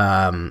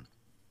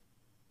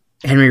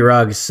 Henry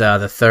Ruggs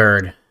the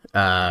third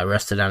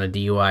arrested on a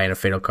DUI and a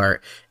fatal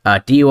car.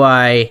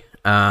 DUI.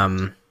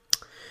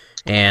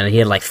 And he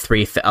had like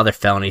 3 other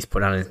felonies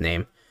put on his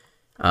name.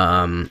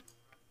 I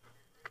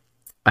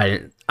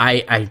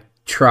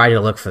tried to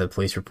look for the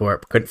police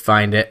report, but couldn't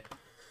find it.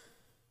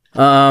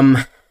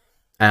 I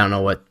don't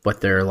know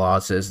what their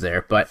laws is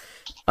there, but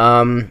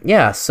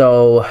yeah.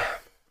 So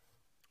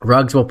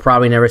Ruggs will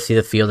probably never see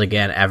the field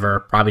again, ever.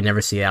 Probably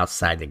never see it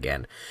outside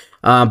again.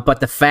 But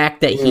the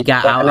fact that he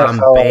got out on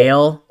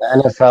bail,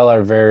 the NFL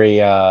are very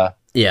yeah,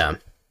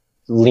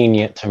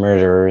 lenient to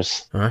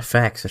murderers.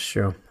 Facts, that's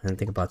true. I didn't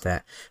think about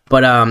that.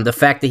 But the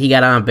fact that he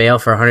got out on bail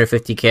for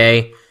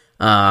 $150K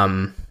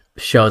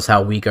shows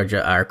how weak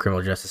our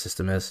criminal justice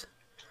system is.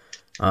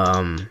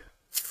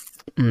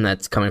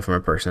 That's coming from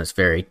a person that's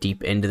very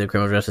deep into the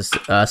criminal justice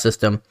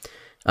system.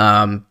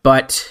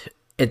 But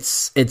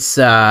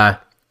it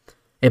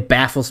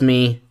baffles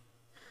me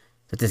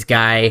that this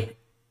guy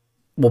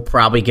will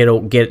probably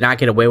not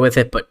get away with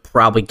it, but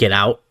probably get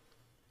out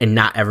and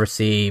not ever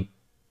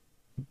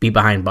be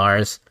behind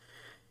bars.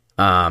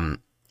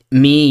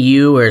 Me,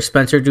 you, or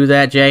Spencer do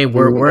that, Jay,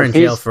 we're in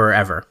jail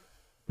forever,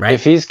 right?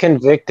 If he's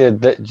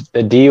convicted, the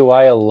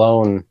DUI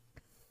alone,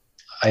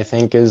 I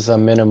think, is a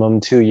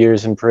minimum 2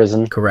 years in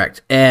prison.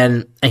 Correct,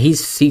 and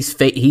he's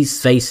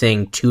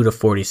facing 2 to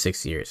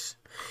 46 years,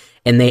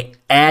 and they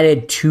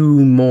added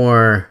 2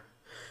 more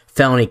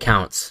felony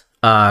counts,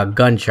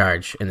 gun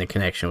charge in the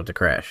connection with the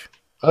crash.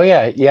 Oh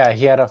yeah,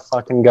 he had a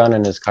fucking gun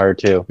in his car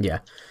too.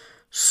 Yeah,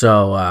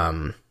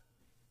 so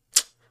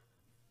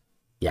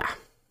yeah.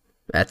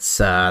 That's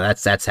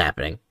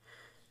happening.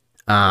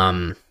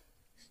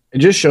 It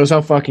just shows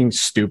how fucking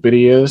stupid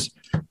he is,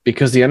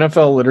 because the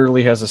NFL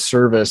literally has a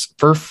service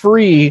for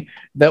free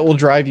that will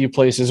drive you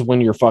places when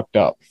you're fucked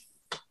up.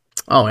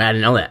 Oh, I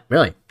didn't know that.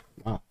 Really?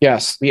 Wow.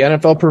 Yes, the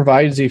NFL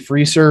provides a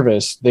free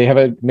service.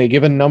 They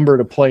give a number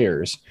to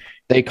players.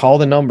 They call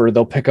the number,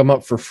 they'll pick them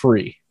up for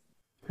free.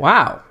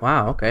 Wow.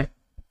 Okay.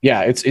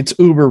 Yeah, it's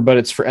Uber, but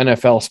it's for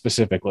NFL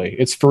specifically.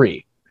 It's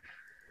free.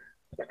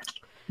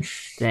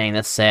 Dang,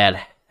 that's sad.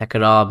 That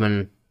could all have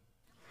been.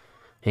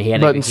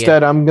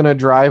 Instead, I'm going to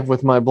drive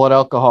with my blood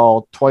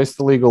alcohol twice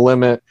the legal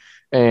limit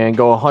and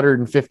go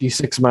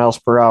 156 miles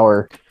per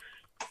hour.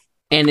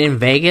 And in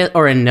Vegas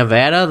or in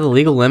Nevada, the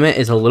legal limit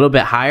is a little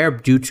bit higher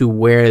due to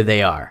where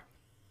they are.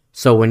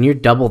 So when you're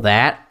double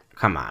that,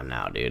 come on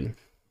now, dude.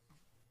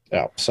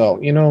 Yeah, so,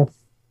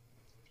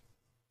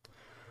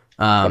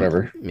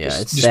 whatever. Yeah,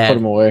 just sad. Put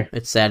him away.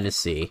 It's sad to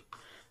see.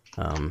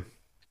 But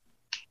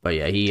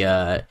yeah, he.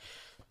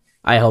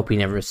 I hope he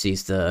never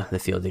sees the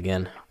field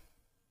again.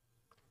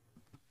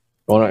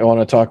 Want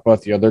to talk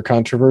about the other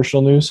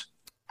controversial news?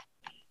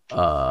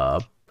 Yeah,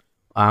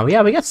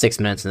 we got 6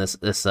 minutes in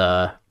this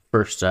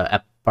first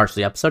part of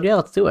the episode. Yeah,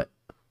 let's do it.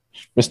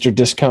 Mr.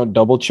 Discount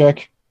Double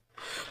Check.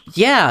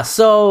 Yeah,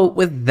 so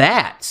with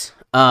that,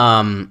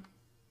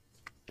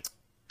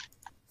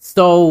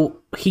 so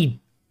he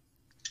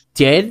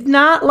did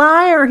not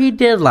lie, or he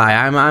did lie?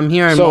 I'm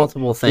hearing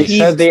multiple things. He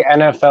said the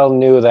NFL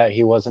knew that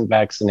he wasn't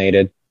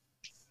vaccinated.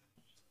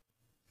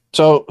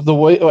 So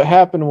what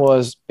happened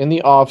was, in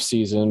the off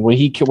season, when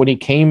he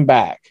came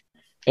back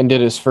and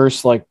did his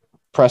first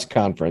press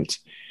conference,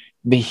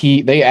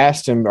 they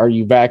asked him, "Are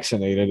you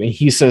vaccinated?" And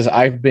he says,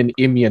 "I've been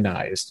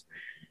immunized."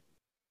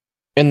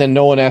 And then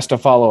no one asked a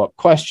follow-up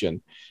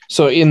question.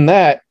 So in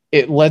that,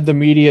 it led the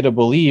media to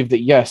believe that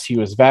yes, he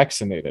was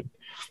vaccinated.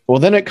 Well,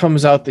 then it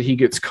comes out that he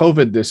gets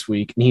COVID this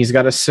week and he's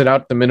got to sit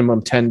out the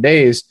minimum 10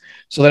 days.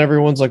 So then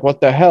everyone's like,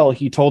 what the hell?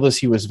 He told us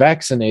he was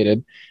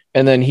vaccinated.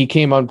 And then he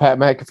came on Pat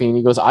McAfee and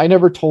he goes, I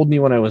never told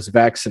anyone I was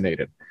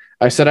vaccinated.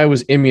 I said I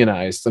was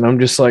immunized. And I'm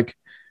just like,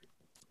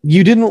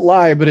 you didn't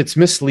lie, but it's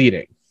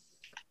misleading.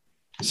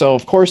 So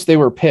of course they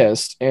were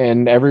pissed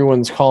and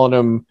everyone's calling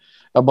him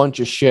a bunch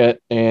of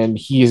shit and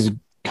he's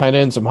kind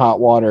of in some hot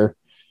water.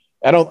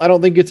 I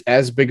don't think it's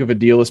as big of a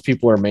deal as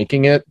people are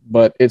making it,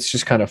 but it's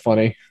just kind of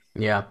funny.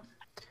 Yeah.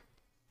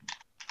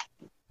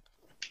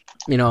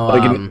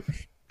 And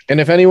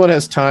if anyone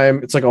has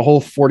time, it's like a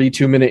whole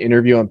 42-minute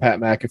interview on Pat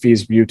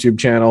McAfee's YouTube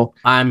channel.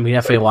 I'm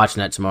definitely watching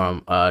that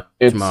tomorrow.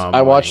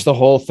 I watched the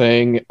whole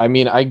thing. I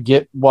mean, I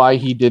get why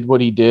he did what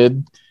he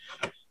did.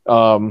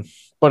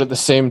 But at the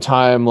same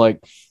time,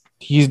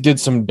 he did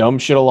some dumb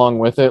shit along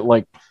with it,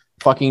 like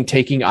fucking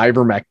taking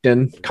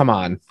ivermectin. Come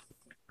on.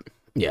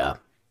 Yeah.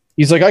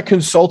 He's like, I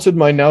consulted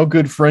my now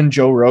good friend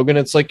Joe Rogan.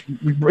 It's like,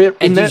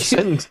 in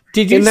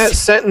that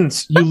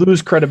sentence, you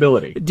lose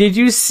credibility. Did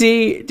you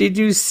see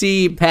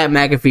Pat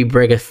McAfee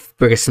break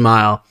a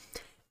smile?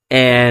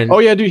 And oh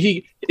yeah, dude,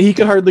 he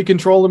could hardly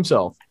control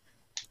himself.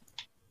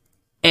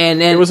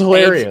 And it was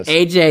hilarious.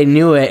 AJ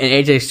knew it, and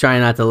AJ's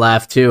trying not to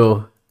laugh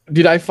too.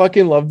 Dude, I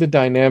fucking love the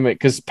dynamic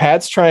because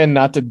Pat's trying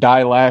not to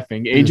die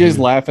laughing. AJ's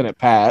laughing at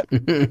Pat.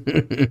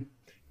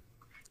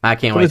 I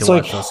can't wait to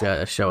watch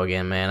this show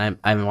again, man.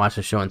 I haven't watched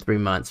the show in 3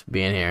 months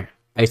being here.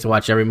 I used to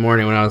watch every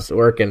morning when I was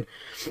working.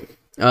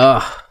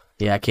 Oh,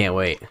 yeah, I can't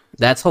wait.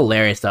 That's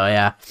hilarious, though,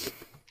 yeah.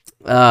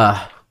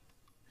 But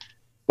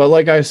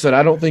like I said,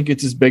 I don't think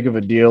it's as big of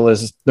a deal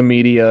as the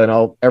media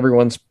and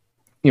everyone's,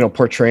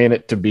 portraying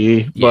it to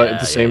be. But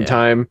at the same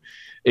time,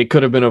 it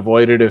could have been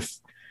avoided if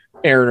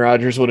Aaron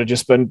Rodgers would have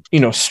just been,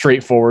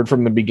 straightforward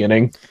from the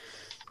beginning.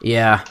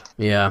 Yeah.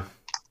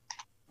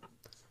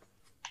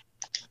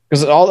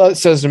 Because all that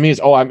says to me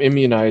is, oh, I'm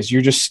immunized.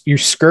 You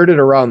skirted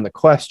around the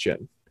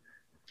question.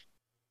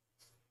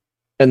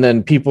 And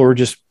then people were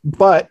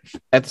but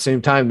at the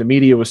same time, the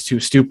media was too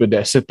stupid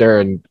to sit there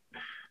and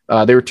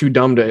they were too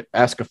dumb to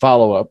ask a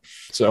follow-up.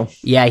 So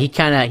yeah, he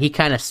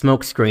kind of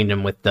smoke screened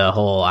him with the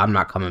whole, I'm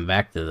not coming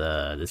back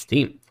to this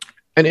team.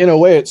 And in a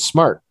way, it's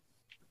smart.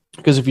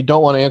 Because if you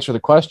don't want to answer the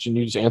question,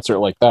 you just answer it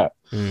like that.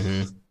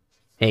 Mm-hmm.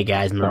 Hey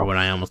guys, remember when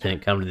I almost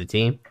didn't come to the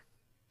team?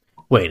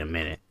 Wait a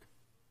minute.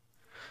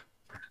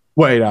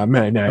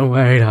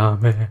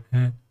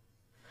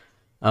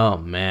 Oh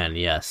man,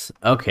 yes.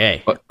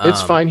 Okay. But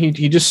it's fine.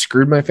 He just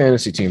screwed my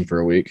fantasy team for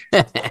a week.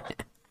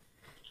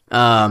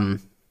 All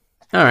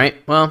right.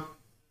 Well.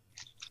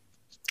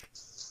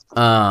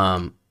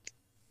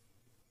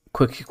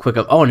 Quick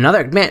up. Oh,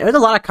 another man. There's a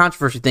lot of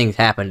controversial things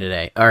happened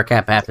today, or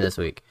happened this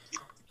week.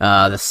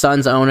 The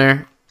Suns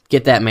owner,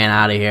 get that man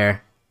out of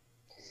here.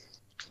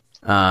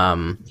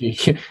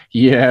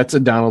 Yeah, it's a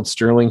Donald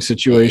Sterling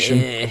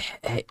situation.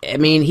 I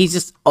mean, he's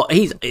just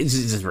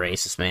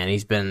racist, man.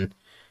 He's been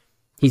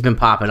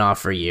popping off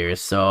for years.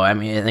 So I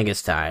mean, I think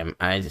it's time.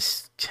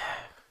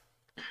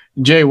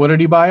 Jay, what did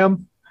he buy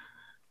him?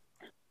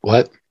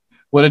 What?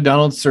 What did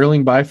Donald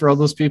Sterling buy for all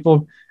those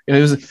people? And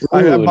it was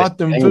I bought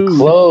them and food,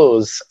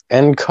 clothes,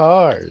 and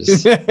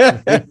cars.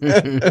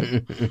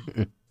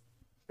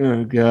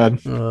 Oh God.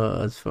 Oh,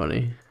 that's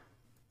funny.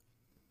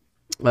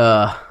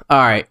 All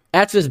right.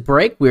 After this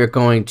break, we're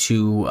going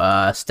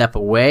to step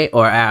away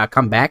or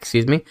come back,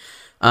 excuse me,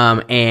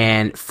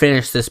 and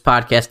finish this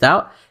podcast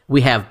out.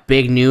 We have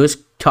big news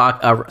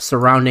talk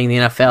surrounding the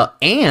NFL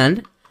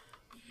and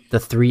the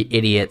Three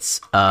Idiots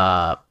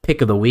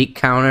pick of the week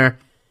counter.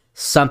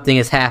 Something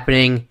is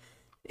happening.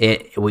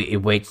 We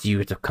wait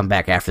you to come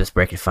back after this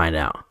break and find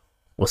out.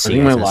 We'll see. I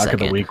think my lock of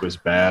the week was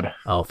bad.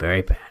 Oh,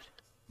 very bad.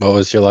 What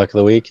was your luck of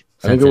the week?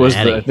 I think it was.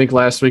 I think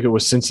last week it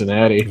was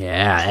Cincinnati.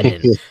 Yeah,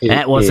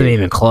 that wasn't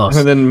even close.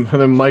 And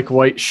then Mike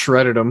White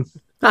shredded him.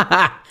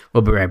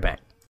 We'll be right back.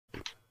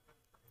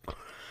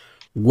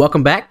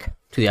 Welcome back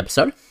to the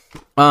episode.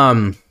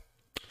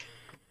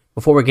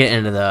 Before we get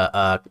into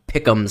the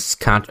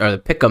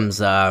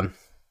pick'ems,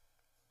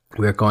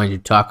 we're going to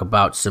talk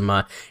about some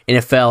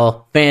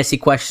NFL fantasy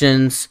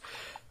questions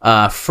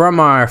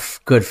from our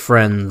good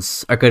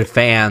friends, our good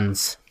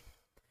fans,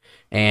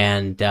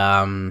 and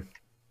I'm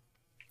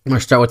going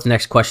to start with the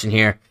next question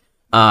here.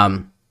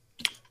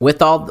 With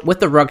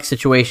the rug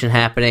situation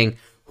happening,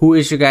 who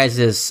is your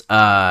guys'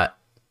 add-on?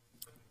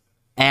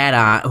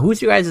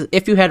 Who's your guys?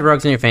 If you had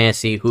rugs in your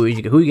fantasy, who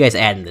you guys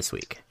adding this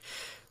week?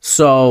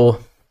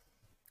 So,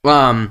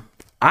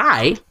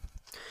 I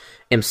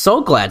am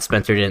so glad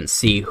Spencer didn't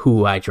see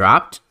who I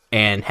dropped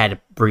and had to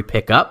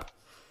re-pick up.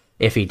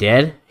 If he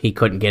did, he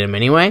couldn't get him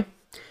anyway.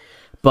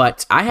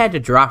 But I had to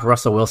drop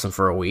Russell Wilson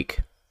for a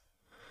week,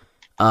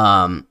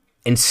 and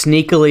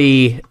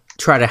sneakily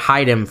try to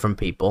hide him from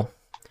people.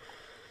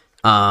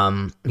 He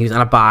was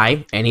on a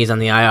bye, and he's on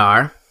the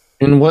IR.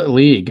 In what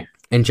league?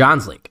 In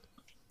John's league.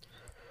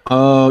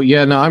 Oh,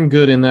 yeah, no, I'm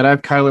good in that. I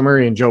have Kyler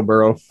Murray and Joe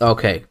Burrow.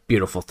 Okay,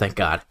 beautiful, thank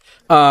God.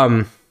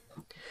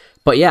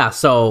 But yeah,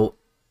 so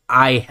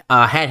I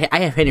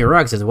have Henry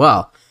Ruggs as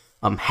well.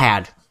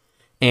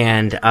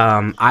 And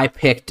I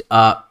picked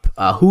up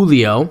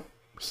Julio.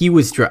 He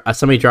was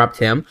somebody dropped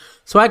him,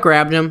 so I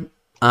grabbed him.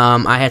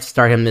 I had to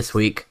start him this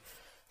week.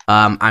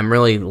 I'm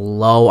really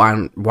low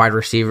on wide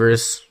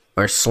receivers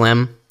or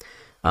slim.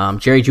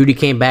 Jerry Jeudy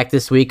came back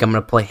this week. I'm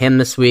going to play him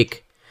this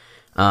week.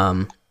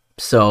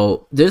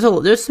 So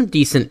there's some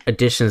decent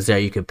additions there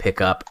you could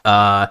pick up.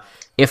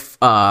 If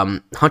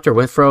Hunter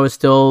Renfrow is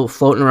still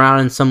floating around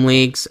in some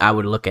leagues, I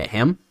would look at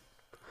him.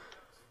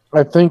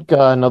 I think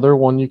another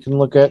one you can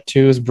look at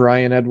too is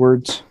Brian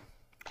Edwards.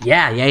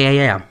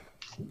 Yeah.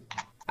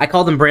 I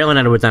called him Braylon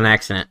Edwards on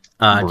accident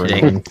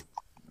today.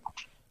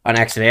 On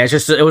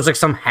accident. It was like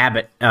some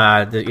habit,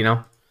 you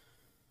know.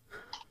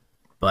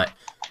 But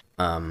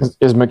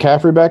is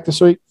McCaffrey back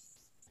this week?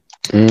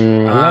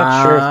 I'm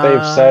not sure if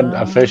they've said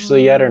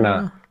officially yet or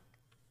not.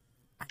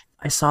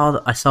 I saw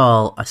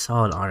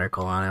an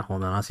article on it.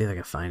 Hold on, I'll see if I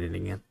can find it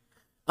again.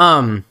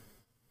 How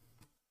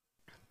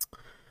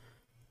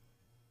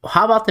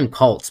about them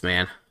Colts,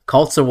 man?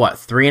 Colts are what,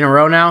 3 in a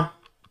row now?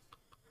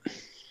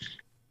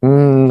 I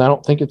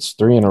don't think it's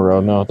 3 in a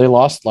row. No, they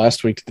lost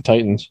last week to the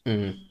Titans.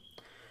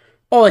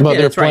 Oh,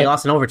 that's right. They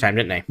lost in overtime,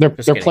 didn't they?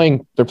 They're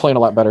playing a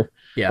lot better.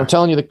 Yeah, I'm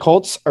telling you, the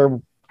Colts are.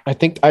 I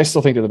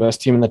still think they're the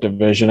best team in that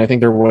division. I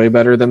think they're way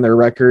better than their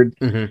record.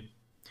 Mm-hmm.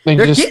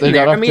 Getting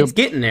there. I mean, it's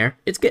getting there.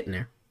 It's getting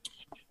there.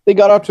 They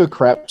got off to a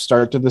crap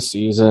start to the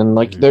season.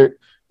 Like their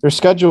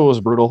schedule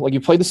was brutal. Like you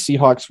play the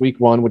Seahawks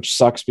week 1, which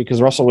sucks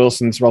because Russell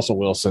Wilson's Russell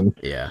Wilson.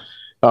 Yeah.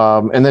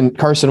 And then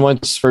Carson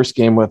Wentz's first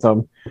game with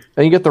them.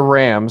 Then you get the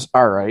Rams.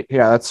 All right,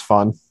 yeah, that's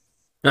fun.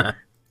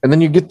 And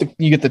then you get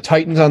the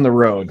Titans on the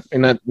road,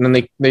 and then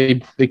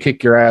they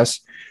kick your ass.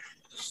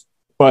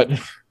 But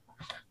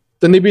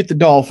then they beat the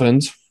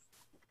Dolphins,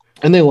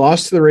 and they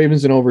lost to the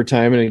Ravens in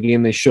overtime in a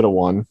game they should have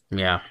won.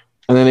 Yeah.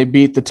 And then they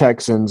beat the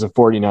Texans of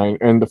 49,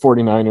 and the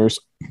 49ers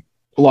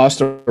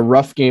lost a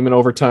rough game in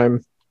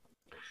overtime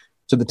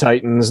to the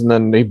Titans, and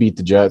then they beat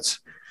the Jets.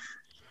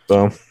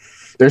 So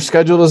their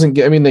schedule doesn't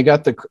get. I mean, they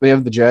have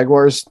the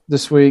Jaguars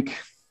this week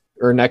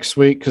or next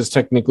week because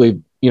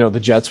technically, the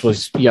Jets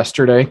was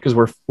yesterday because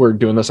we're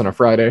doing this on a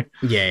Friday.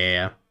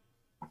 Yeah.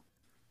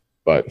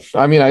 But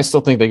I mean, I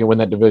still think they can win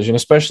that division,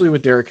 especially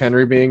with Derrick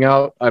Henry being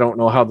out. I don't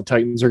know how the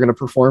Titans are going to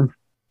perform.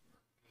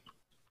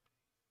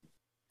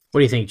 What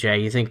do you think, Jay?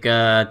 You think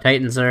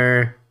Titans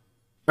or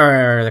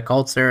the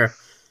Colts are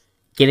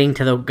getting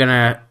to do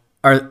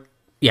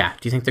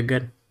you think they're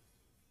good?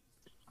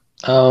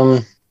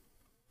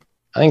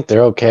 I think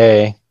they're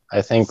okay.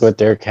 I think with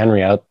Derrick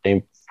Henry out,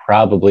 they're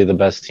probably the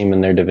best team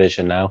in their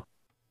division now.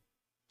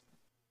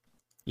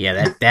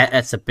 Yeah,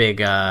 that's a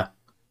big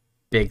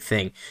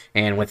thing.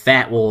 And with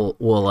that, we'll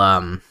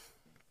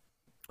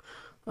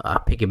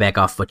piggyback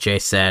off what Jay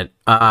said.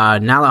 Now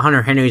that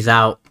Hunter Henry's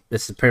out,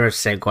 this is pretty much the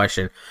same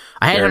question.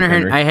 I had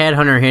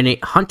Hunter Henry.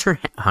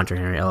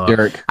 LOL.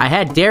 Derek. I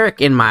had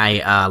Derek in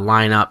my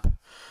lineup,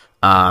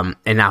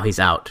 and now he's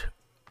out.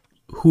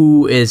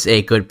 Who is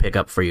a good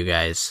pickup for you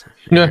guys,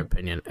 in your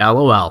opinion?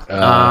 LOL.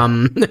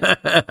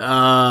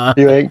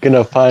 You ain't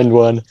gonna find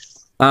one.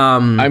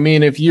 I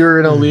mean, if you're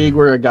in a league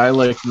where a guy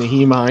like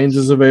Naheem Hines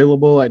is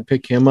available, I'd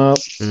pick him up.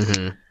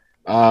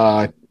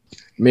 Mm-hmm.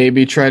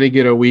 Maybe try to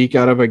get a week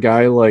out of a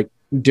guy like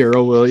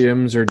Darrell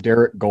Williams or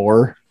Derek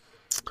Gore.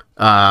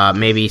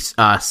 Maybe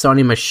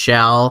Sony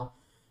Michelle.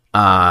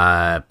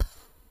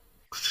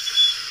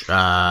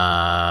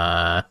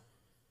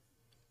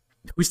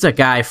 Who's the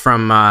guy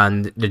from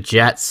the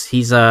Jets?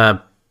 He's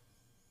a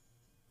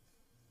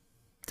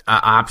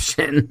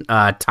option.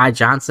 Ty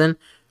Johnson.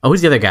 Oh,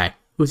 who's the other guy?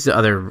 Who's the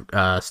other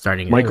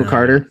starting? Michael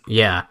Carter.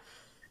 Yeah,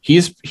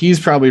 He's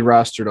probably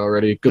rostered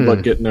already. Good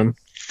luck getting him.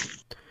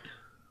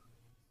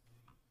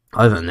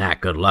 Other than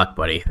that, good luck,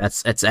 buddy.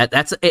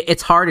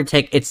 It's hard to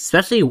take. It's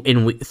especially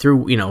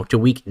through to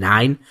week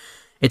 9.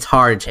 It's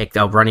hard to take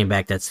the running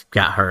back that's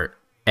got hurt.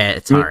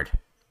 It's hard.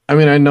 I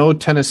mean, I know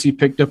Tennessee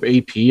picked up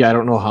AP. I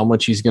don't know how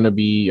much he's going to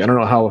be. I don't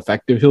know how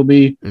effective he'll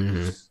be.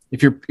 Mm-hmm.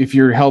 If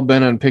you're hell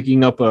bent on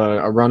picking up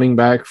a running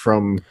back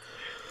from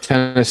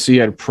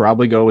Tennessee, I'd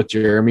probably go with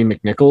Jeremy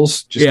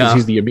McNichols just because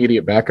he's the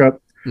immediate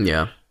backup.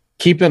 Yeah.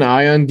 Keep an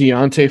eye on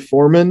Deontay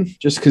Foreman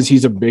just because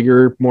he's a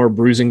bigger, more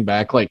bruising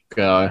back like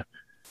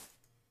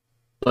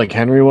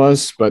Henry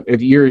was. But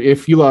if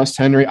you lost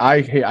Henry,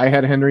 I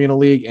had Henry in a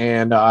league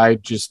and I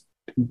just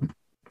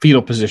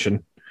fetal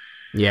position.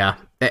 Yeah,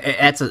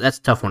 that's a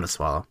tough one to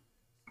swallow.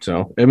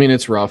 So I mean,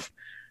 it's rough,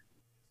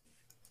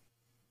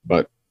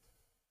 but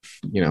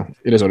it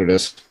is what it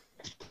is.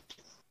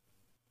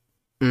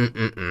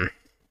 It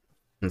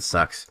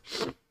sucks.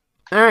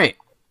 All right,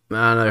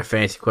 another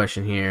fantasy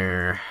question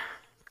here.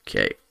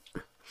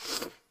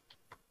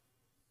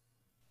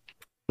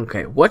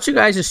 Okay, what's your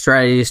guys'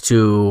 strategies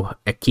to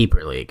a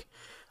keeper league?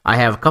 I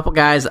have a couple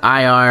guys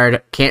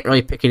IR'd, can't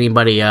really pick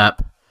anybody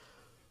up.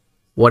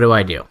 What do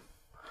I do?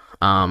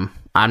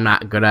 I'm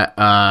not good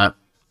at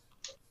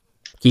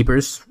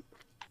keepers.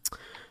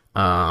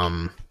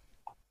 I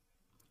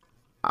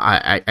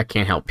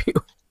can't help you.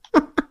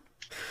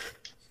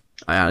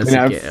 I honestly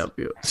can't help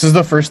you. This is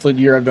the first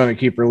year I've done a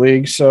keeper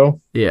league, so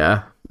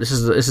yeah, this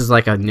is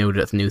like a new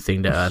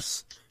thing to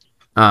us.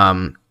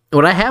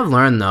 What I have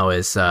learned though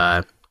is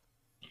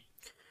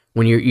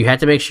when you have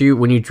to make sure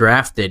when you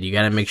drafted, you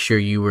got to make sure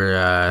you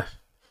were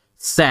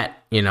set.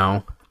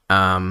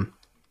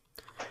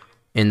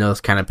 In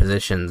those kind of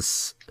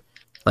positions.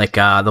 Like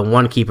the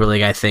one keeper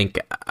league, I think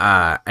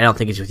I don't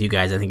think it's with you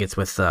guys. I think it's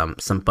with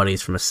some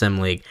buddies from a sim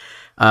league.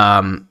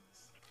 I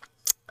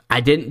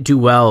didn't do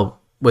well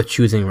with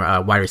choosing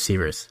wide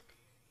receivers.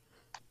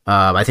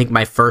 I think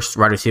my first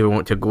wide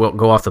receiver to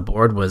go off the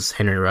board was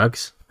Henry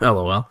Ruggs.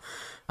 LOL.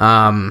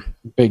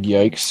 Big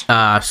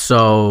yikes.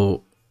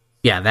 So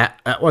yeah,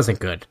 that wasn't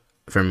good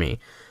for me.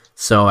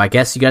 So I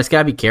guess you guys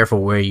gotta be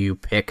careful where you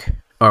pick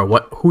or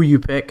who you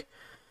pick.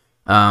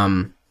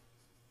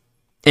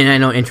 And I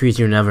know injuries,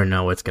 you never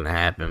know what's going to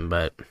happen,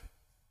 but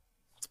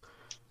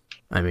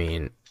I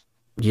mean,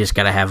 you just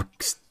got to have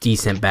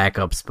decent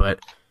backups. But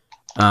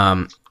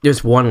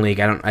there's one league,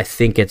 I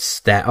think it's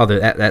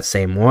that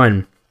same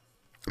one.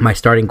 My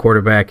starting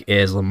quarterback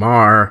is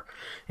Lamar,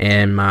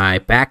 and my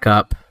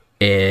backup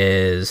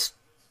is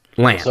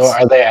Lance. So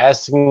are they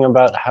asking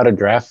about how to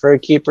draft for a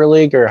keeper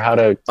league or how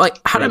to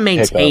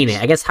maintain it?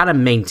 I guess how to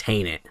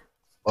maintain it.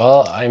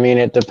 Well, I mean,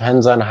 it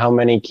depends on how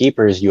many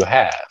keepers you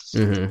have.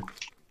 Mm-hmm.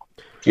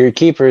 Your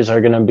keepers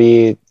are going to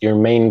be your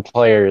main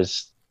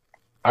players,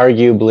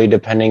 arguably,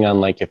 depending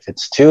on if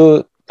it's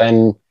 2,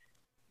 then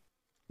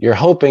you're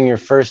hoping your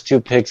first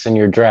 2 picks in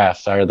your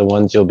draft are the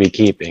ones you'll be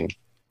keeping.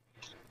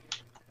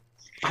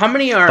 How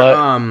many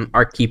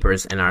are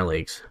keepers in our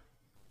leagues?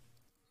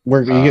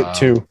 You get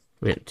 2.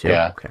 We get 2.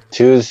 Yeah, okay.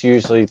 2 is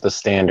usually the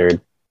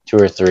standard, 2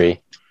 or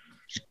 3.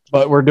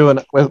 But we're doing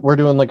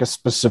like a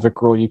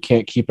specific rule. You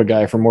can't keep a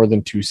guy for more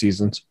than 2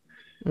 seasons.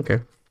 Okay.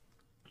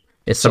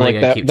 Is somebody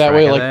so keep that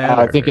way?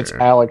 I think it's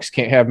Alex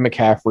can't have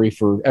McCaffrey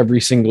for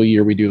every single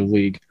year we do the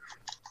league.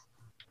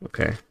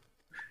 Okay.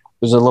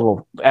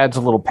 Adds a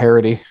little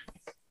parity.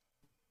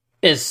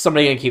 Is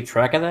somebody gonna keep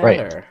track of that? Right.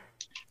 Or?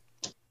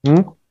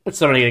 Hmm? Is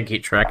somebody gonna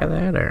keep track of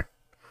that? Or?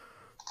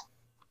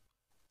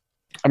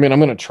 I mean, I'm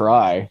gonna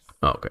try.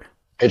 Oh, okay.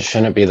 It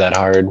shouldn't be that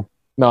hard.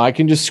 No, I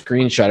can just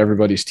screenshot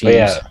everybody's teams. But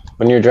yeah,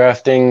 when you're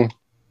drafting,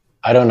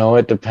 I don't know.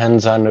 It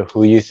depends on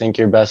who you think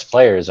your best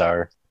players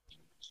are.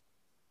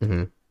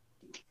 Mm-hmm.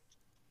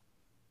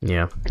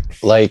 Yeah.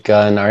 Like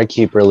in our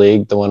keeper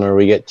league, the one where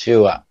we get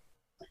 2.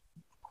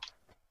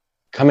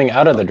 Coming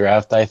out of the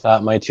draft, I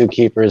thought my 2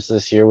 keepers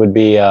this year would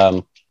be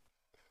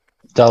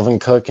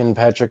Dalvin Cook and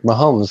Patrick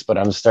Mahomes, but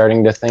I'm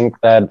starting to think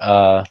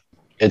that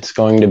it's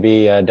going to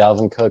be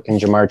Dalvin Cook and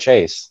Jamar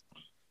Chase.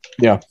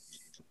 Yeah.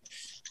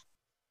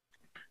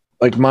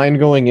 Like mine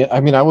going in, I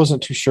mean, I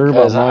wasn't too sure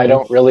about Because mine. I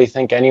don't really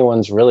think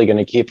anyone's really going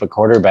to keep a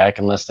quarterback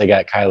unless they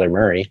got Kyler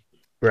Murray.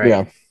 Right.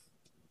 Yeah.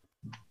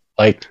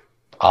 Like,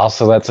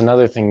 also, that's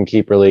another thing in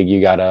Keeper League.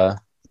 You got to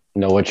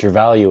know what your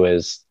value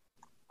is.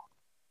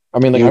 I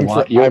mean,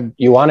 like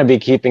You want to be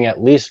keeping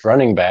at least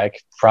running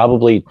back,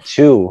 probably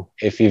 2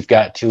 if you've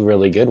got 2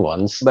 really good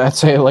ones. that's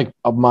say like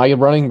my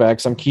running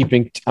backs. I'm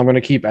going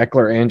to keep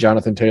Eckler and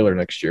Jonathan Taylor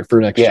next year.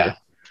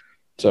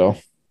 So,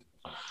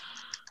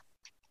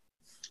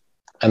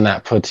 and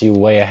that puts you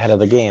way ahead of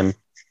the game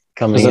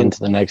coming into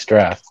the next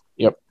draft.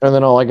 yep. And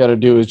then all I got to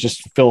do is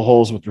just fill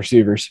holes with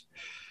receivers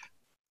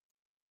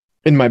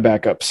in my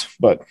backups.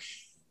 But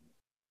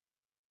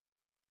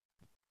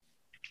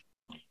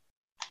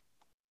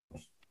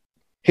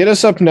hit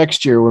us up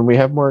next year when we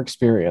have more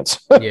experience.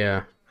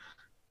 Yeah.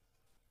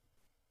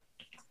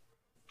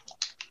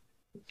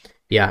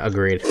 Yeah,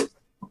 agreed.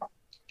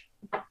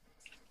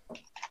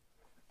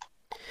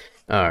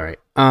 All right.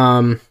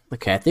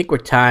 Okay, I think we're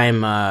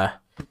time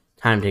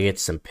to get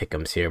some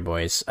pick'ems here,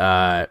 boys.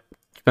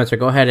 Spencer,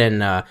 go ahead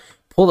and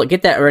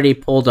get that ready,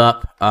 pulled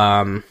up.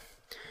 I'm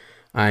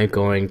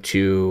going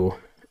to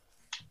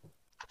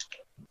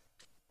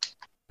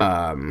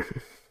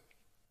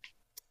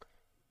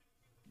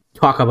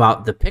talk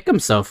about the pick'em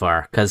so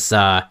far, because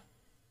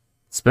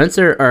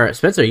Spencer,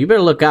 you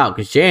better look out,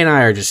 because Jay and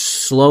I are just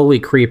slowly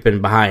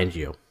creeping behind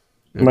you.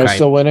 Am I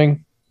still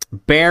winning?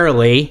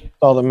 Barely.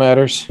 All that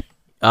matters.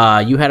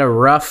 You had a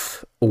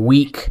rough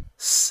week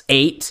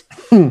 8.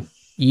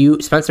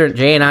 Spencer,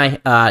 Jay and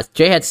I,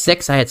 Jay had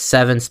 6, I had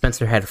 7,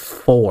 Spencer had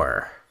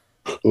 4.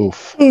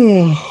 Oof.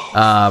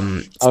 I was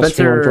feeling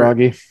Spencer,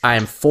 groggy. I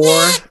am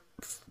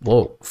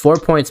 4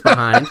 points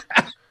behind.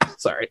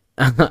 Sorry.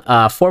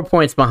 4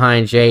 points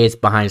behind. Jay is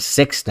behind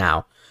 6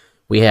 now.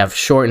 We have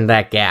shortened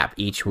that gap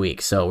each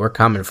week, so we're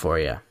coming for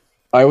you.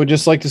 I would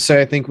just like to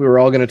say I think we were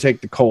all going to take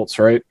the Colts,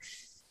 right?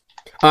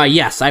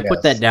 Yes, I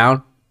put that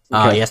down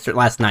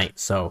last night.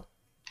 So,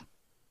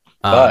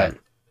 but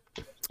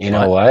you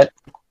know what?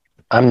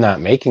 I'm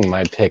not making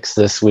my picks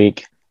this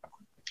week.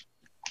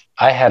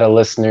 I had a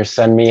listener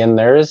send me in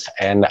theirs,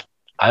 and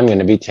I'm going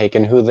to be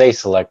taking who they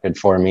selected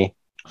for me.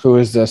 Who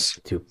is this?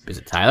 Is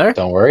it Tyler?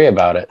 Don't worry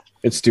about it.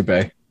 It's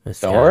Dubé.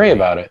 Don't worry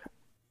about it.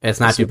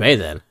 It's not Dubé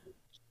then.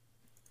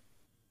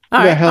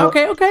 All right.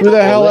 Okay. Who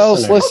the hell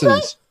else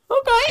listens?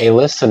 Okay. A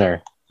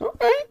listener.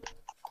 Okay.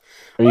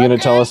 Are you going to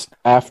tell us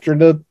after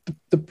the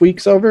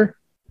week's over?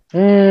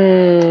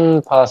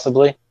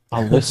 Possibly.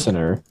 A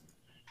listener.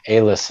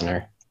 A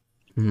listener.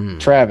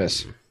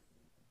 Travis.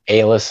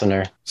 A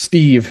listener.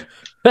 Steve.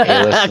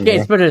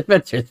 Okay,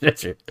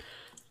 Spencer.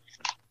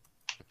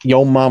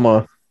 Yo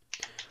mama.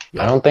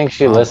 I don't think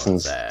she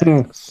listens.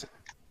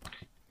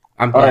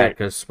 I'm glad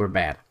because we're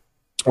bad.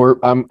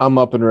 I'm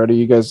up and ready.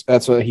 You guys,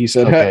 that's what he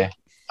said. Okay.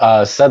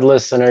 Said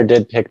listener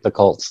did pick the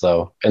Colts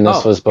though, and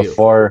this was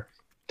before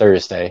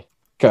Thursday.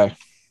 Okay.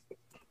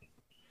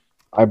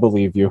 I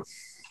believe you.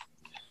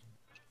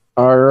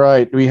 All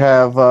right. We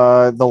have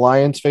the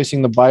Lions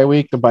facing the bye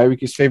week. The bye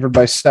week is favored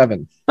by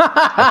 7.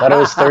 I thought it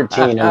was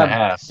 13 and a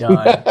half.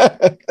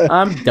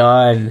 I'm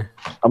done.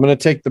 I'm going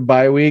to take the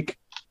bye week.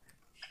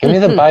 Give me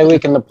the bye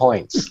week and the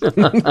points.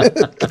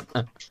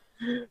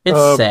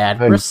 It's sad.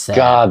 We're sad.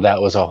 God,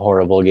 that was a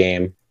horrible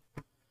game.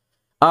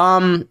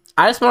 I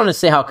just wanted to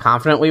say how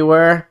confident we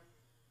were.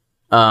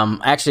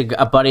 Actually,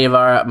 a buddy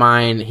of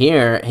mine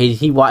here,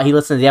 he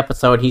listened to the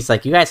episode. He's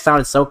like, "You guys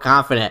sounded so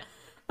confident,"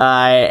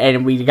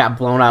 and we got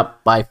blown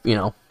up by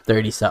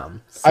 30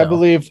 something. So. I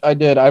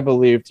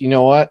believed. You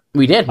know what?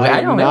 We did. We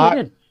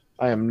did.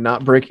 I am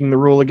not breaking the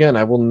rule again.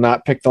 I will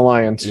not pick the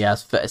Lions.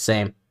 Yes,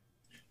 same.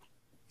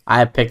 I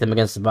have picked them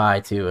against the bye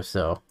too.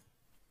 So,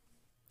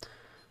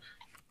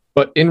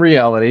 but in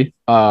reality,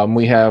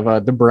 we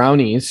have the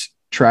Brownies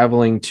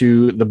traveling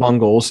to the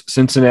Bungles.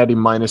 Cincinnati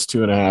minus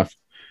 2.5.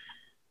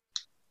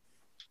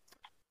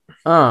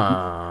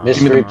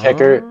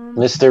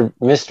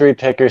 Mystery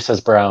picker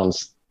says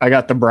Browns. I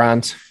got the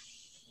Browns.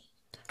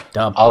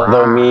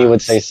 Although me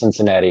would say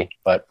Cincinnati,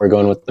 but we're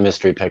going with the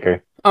mystery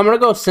picker. I'm gonna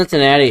go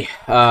Cincinnati.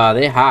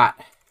 They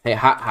hot.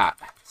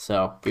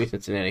 So give me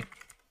Cincinnati.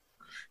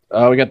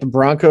 We got the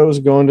Broncos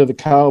going to the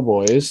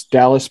Cowboys.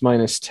 Dallas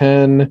minus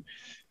 10.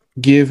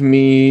 Give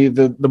me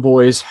the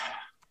boys.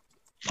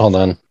 Hold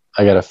on,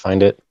 I gotta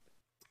find it.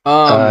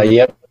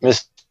 Yep,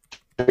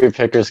 mystery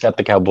picker's got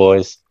the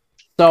Cowboys.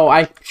 So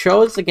I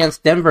chose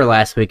against Denver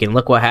last week, and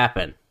look what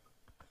happened.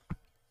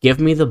 Give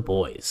me the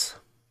boys.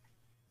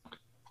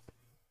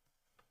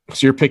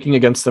 So you're picking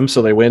against them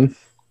so they win?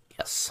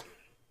 Yes.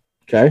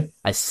 Okay.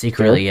 I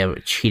secretly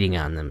am cheating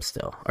on them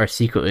still, or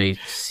secretly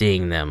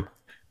seeing them.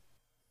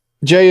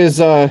 Jay, am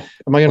I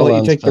going to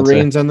let you take Spencer. the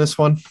reins on this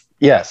one?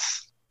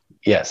 Yes.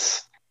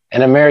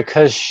 And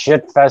America's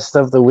shit fest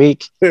of the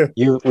week.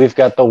 We've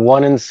got the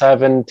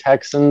 1-7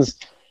 Texans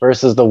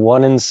versus the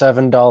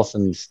 1-7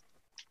 Dolphins.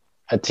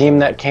 A team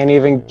that can't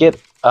even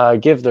give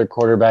their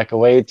quarterback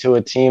away to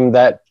a team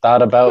that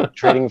thought about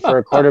trading for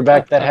a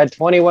quarterback that had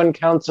 21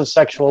 counts of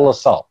sexual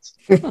assault.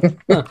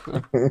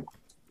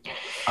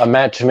 A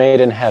match made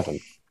in heaven.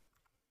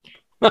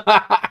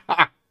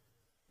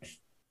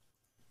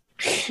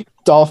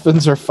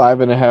 Dolphins are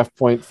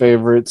 5.5-point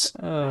favorites.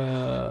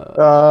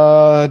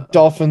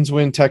 Dolphins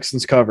win,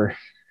 Texans cover.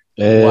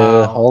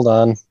 Wow. Hold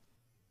on.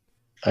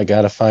 I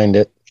gotta find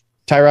it.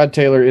 Tyrod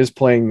Taylor is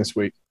playing this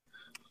week.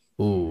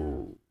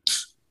 Ooh.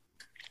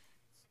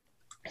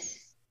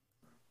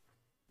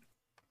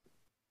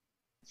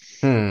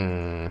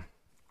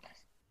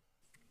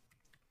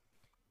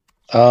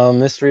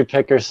 Mystery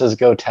Picker says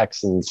go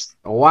Texans.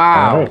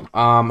 Wow. All right.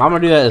 I'm gonna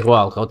do that as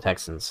well. Go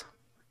Texans.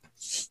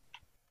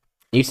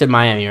 You said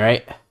Miami,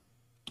 right?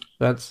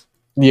 That's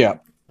Yeah.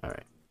 all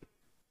right.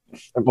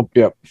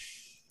 Yep.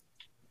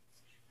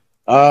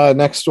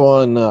 Next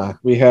one,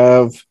 we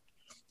have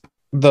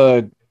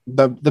the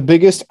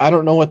biggest I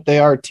don't know what they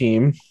are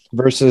team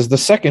versus the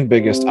second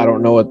biggest I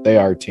don't know what they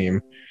are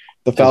team.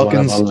 The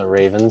Falcons. Is one of them the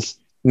Ravens?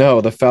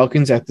 No, the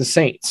Falcons at the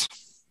Saints.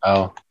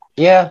 Oh,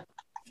 yeah.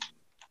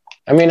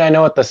 I mean, I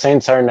know what the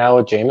Saints are now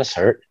with Jameis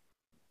hurt,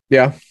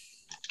 Yeah,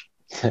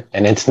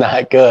 and it's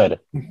not good.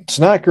 it's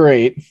not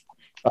great.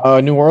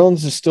 New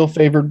Orleans is still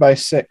favored by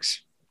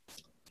 6.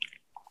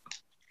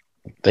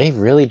 They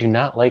really do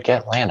not like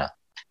Atlanta.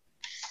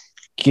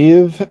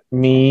 Give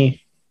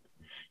me,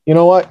 you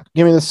know what?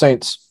 Give me the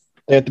Saints.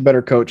 They have the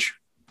better coach.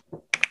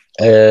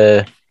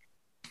 Dip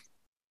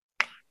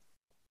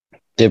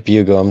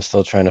Hugo, I'm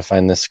still trying to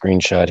find this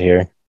screenshot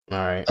here. All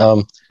right.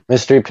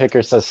 Mystery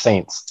Picker says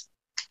Saints.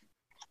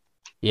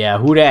 Yeah,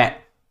 who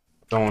that?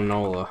 Don't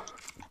know.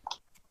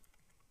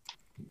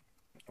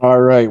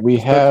 All right, we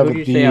have Who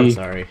did you say? I'm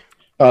sorry.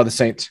 the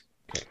Saints.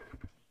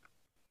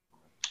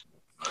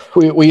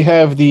 We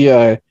have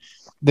the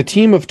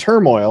team of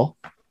turmoil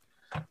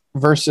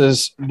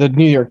versus the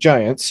New York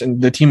Giants,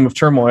 and the team of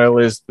turmoil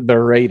is the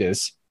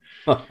Raiders.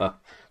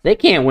 They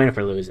can't win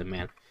for losing,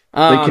 man. They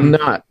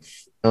cannot.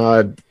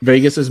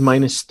 Vegas is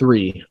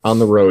 -3 on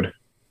the road.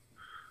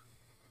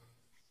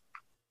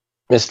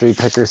 Mystery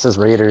Picker says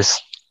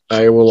Raiders.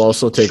 I will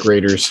also take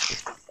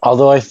Raiders.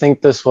 Although I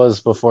think this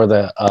was before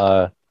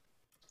the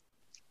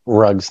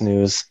Ruggs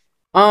news.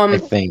 I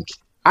think.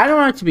 I don't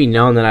want it to be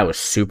known that I was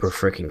super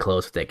freaking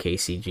close with that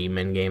KC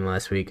G-Men game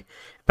last week,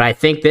 but I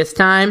think this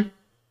time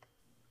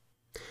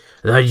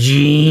the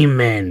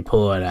G-Men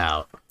pull it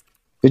out.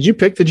 Did you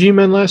pick the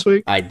G-Men last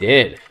week? I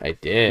did.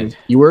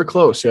 You were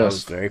close, I was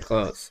yes. very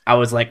close. I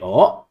was like,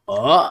 oh.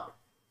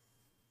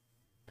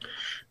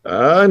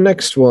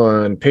 Next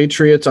one.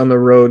 Patriots on the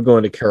road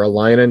going to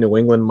Carolina. New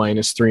England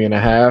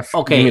 -3.5.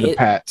 Okay, Give me the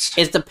Pats.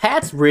 Is the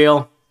Pats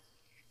real?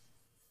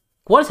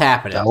 What's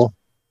happening? No.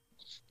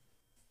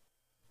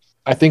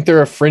 I think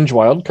they're a fringe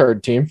wild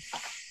card team.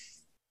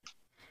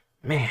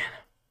 Man.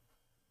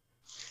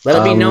 Let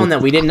it be known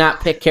that we did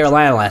not pick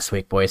Carolina last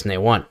week, boys, and they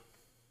won.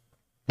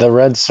 The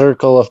red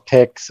circle of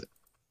picks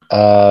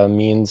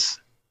means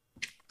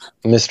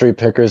Mystery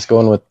Picker's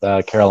going with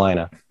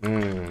Carolina.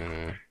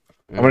 I'm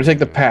going to take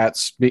the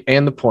Pats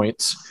and the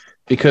points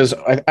because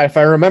if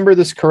I remember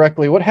this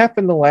correctly, what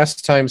happened the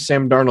last time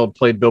Sam Darnold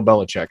played Bill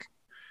Belichick?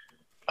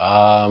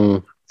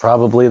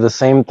 Probably the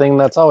same thing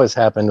that's always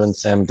happened when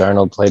Sam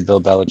Darnold played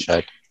Bill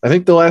Belichick. I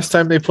think the last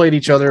time they played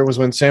each other was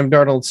when Sam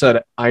Darnold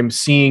said, "I'm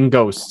seeing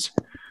ghosts."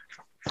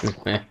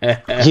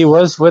 He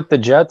was with the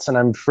Jets, and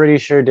I'm pretty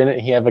sure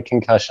didn't he have a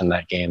concussion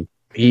that game?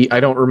 I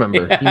don't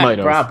remember. He might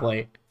have.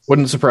 Probably.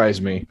 Wouldn't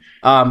surprise me.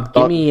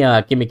 Give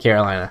me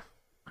Carolina.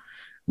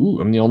 Ooh,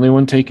 I'm the only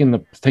one taking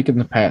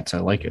the Pats.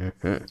 I like it.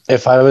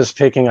 If I was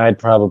picking, I'd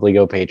probably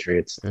go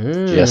Patriots.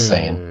 Just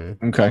saying.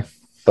 Okay.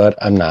 But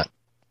I'm not.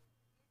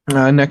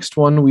 Next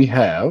one, we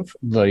have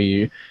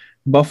the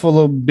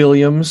Buffalo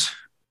Billiams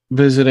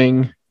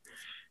visiting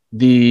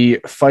the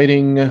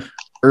Fighting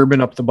Urban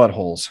Up the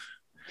Buttholes.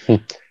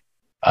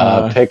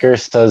 Picker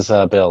says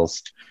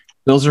Bills.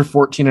 Bills are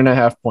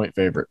 14.5-point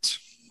favorites.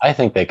 I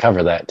think they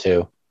cover that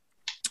too.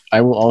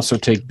 I will also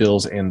take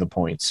Bills and the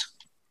points.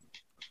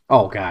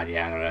 Oh God,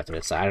 yeah, I don't have to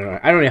decide.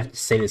 I don't have to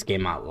say this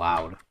game out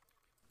loud.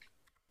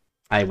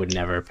 I would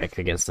never pick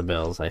against the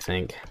Bills. I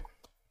think.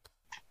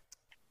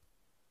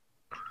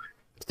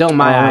 Still in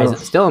my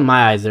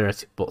eyes, they're a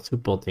Super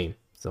Bowl team.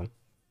 So,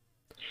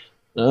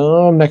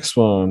 next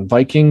one,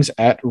 Vikings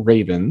at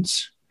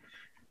Ravens.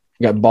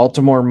 We got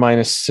Baltimore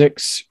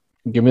 -6.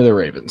 Give me the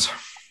Ravens.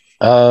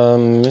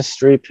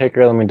 Mystery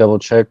Picker. Let me double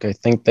check. I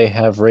think they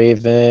have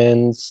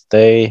Ravens.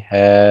 They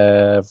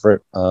have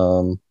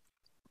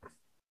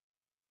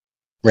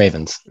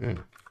Ravens.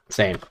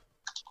 Same.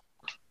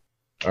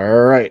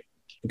 All right.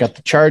 We got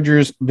the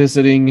Chargers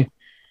visiting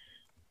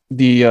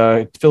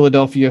the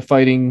Philadelphia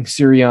Fighting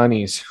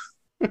Siriannis.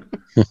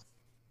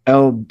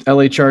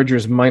 LA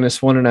Chargers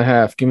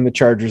 -1.5. Give me the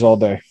Chargers all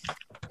day.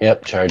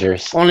 Yep,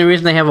 Chargers. Only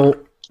reason they have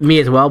me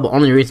as well, but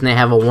only reason they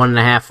have a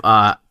 1.5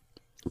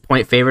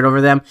 point favorite over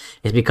them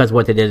is because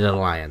what they did to the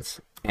Lions,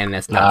 and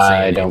that's not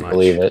saying I don't much.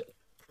 believe it.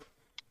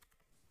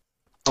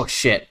 Oh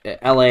shit!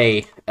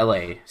 LA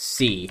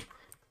LAC,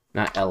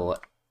 not LA.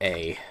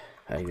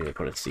 I need to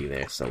put a C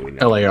there so we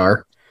know.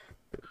 LAR.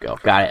 Go.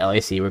 Got it.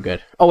 LAC. We're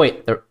good. Oh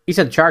wait, you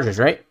said the Chargers,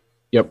 right?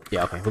 Yep.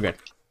 Yeah. Okay, we're good.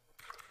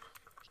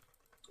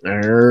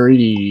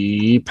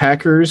 Alrighty.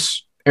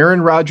 Packers.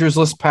 Aaron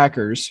Rodgers-less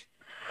Packers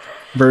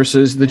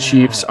versus the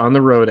Chiefs on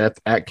the road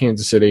at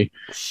Kansas City.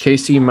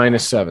 KC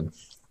 -7.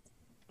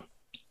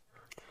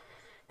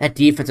 That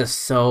defense is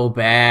so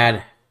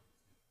bad.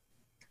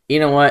 You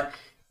know what?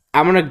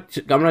 I'm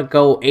gonna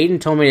go.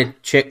 Aiden told me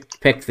to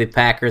pick the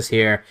Packers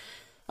here.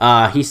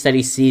 He said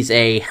he sees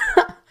a.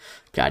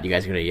 God, you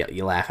guys are gonna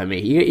you laugh at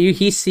me.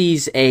 He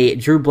sees a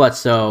Drew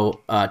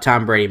Bledsoe,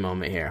 Tom Brady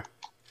moment here.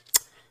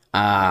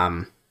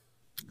 I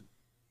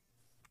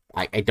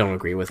don't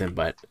agree with him,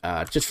 but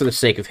just for the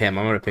sake of him,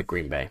 I'm gonna pick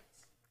Green Bay.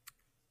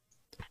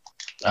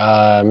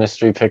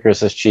 Mystery picker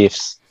says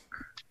Chiefs.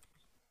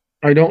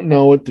 I don't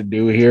know what to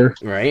do here.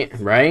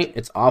 Right.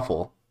 It's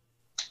awful.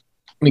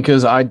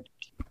 Because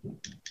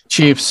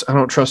Chiefs, I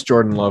don't trust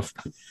Jordan Love.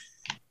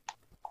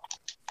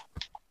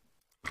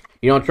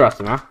 You don't trust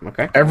him, huh?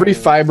 Okay. Every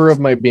fiber of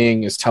my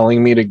being is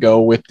telling me to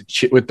go with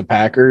the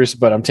Packers,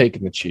 but I'm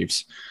taking the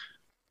Chiefs.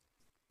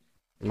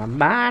 My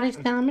body's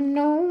coming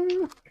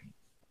on. All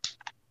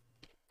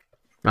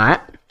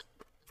right.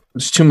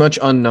 There's too much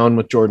unknown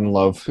with Jordan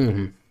Love.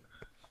 Mm-hmm.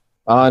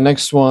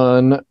 Next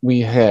one,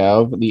 we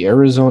have the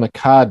Arizona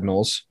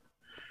Cardinals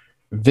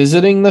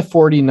visiting the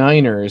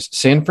 49ers,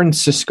 San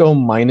Francisco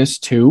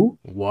 -2.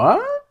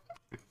 What?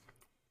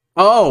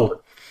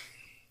 Oh.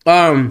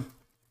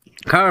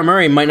 Kyler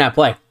Murray might not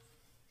play.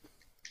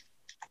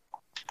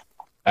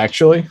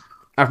 Actually?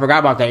 I forgot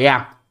about that,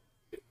 yeah.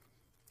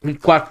 He's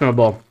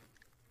questionable.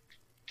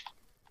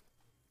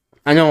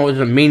 I know it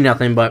doesn't mean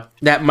nothing, but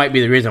that might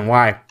be the reason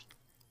why.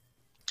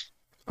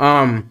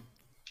 Oh,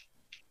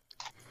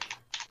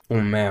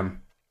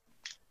 man.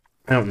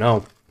 I don't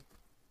know.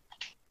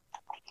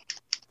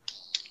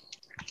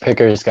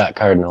 Picker's got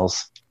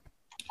Cardinals.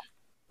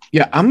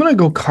 Yeah, I'm going to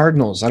go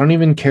Cardinals. I don't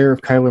even care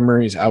if Kyler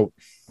Murray's out.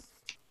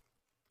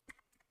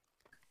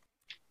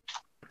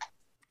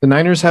 The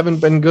Niners haven't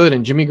been good,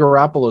 and Jimmy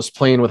Garoppolo's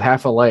playing with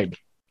half a leg.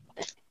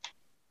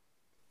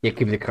 Yeah,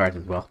 give me the Cards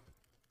as well.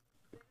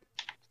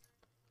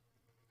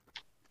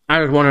 I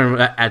was wondering,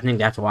 I think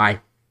that's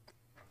why.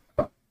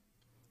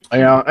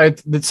 Yeah,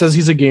 it says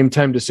he's a game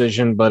time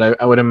decision,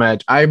 but I would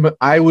imagine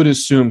I would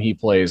assume he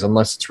plays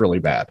unless it's really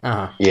bad.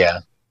 Uh-huh. Yeah.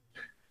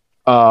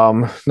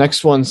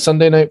 Next one,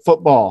 Sunday Night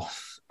Football.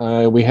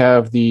 We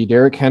have the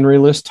Derrick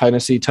Henry-less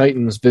Tennessee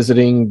Titans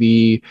visiting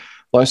the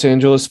Los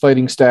Angeles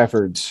Fighting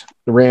Staffords.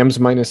 The Rams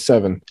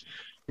 -7.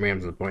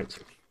 Rams and the points.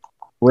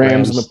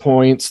 Rams and the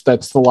points.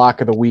 That's the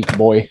lock of the week,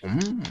 boy.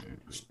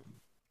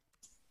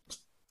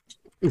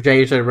 Jay,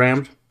 you said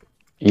Rams?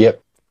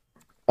 Yep.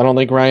 I don't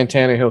think Ryan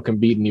Tannehill can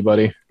beat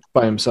anybody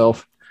by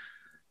himself.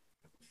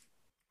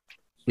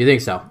 You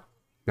think so?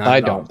 I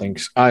don't think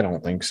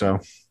so.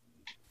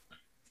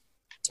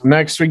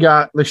 Next, we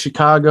got the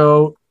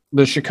Chicago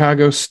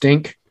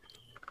Stink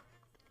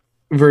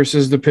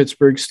versus the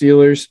Pittsburgh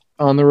Steelers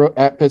on the road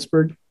at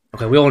Pittsburgh.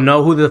 Okay, we will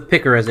know who the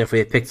picker is if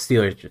we pick the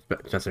Steelers,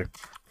 Spencer.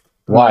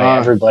 Why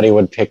everybody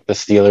would pick the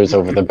Steelers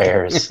over the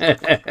Bears.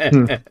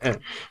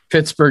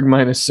 Pittsburgh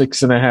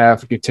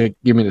 -6.5.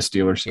 Give me the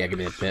Steelers. Yeah, give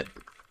me the Pitt.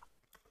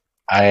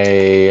 I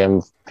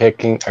am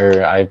picking,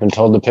 or I've been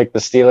told to pick the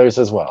Steelers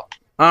as well.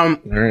 All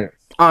right.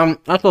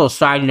 That's a little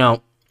side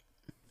note.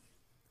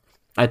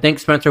 I think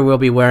Spencer will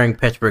be wearing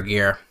Pittsburgh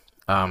gear.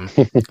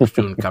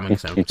 Soon coming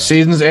soon. So.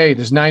 Season's 8.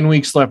 There's 9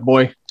 weeks left,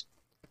 boy.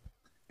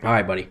 All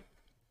right, buddy.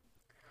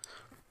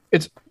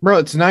 It's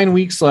 9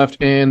 weeks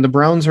left, and the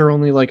Browns are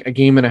only like a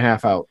game and a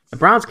half out. The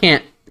Browns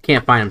can't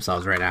find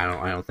themselves right now.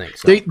 I don't think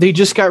so. They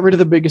just got rid of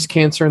the biggest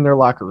cancer in their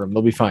locker room.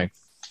 They'll be fine.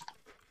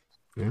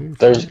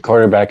 Their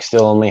quarterback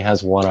still only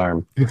has one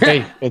arm.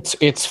 Hey,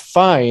 it's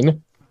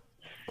fine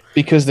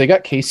because they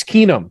got Case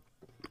Keenum.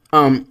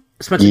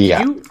 Spencer,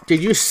 Yeah.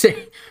 did you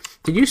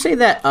say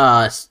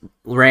that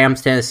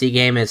Rams Tennessee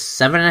game is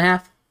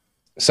 7.5?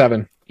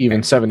 7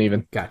 even. 7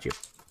 even. Got you.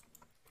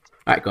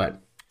 All right, go ahead.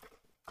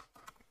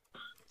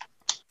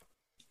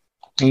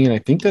 And I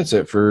think that's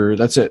it.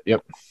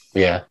 Yep.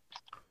 Yeah.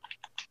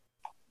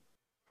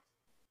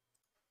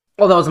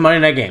 Oh, that was a Monday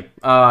night game.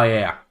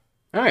 Yeah.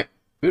 All right,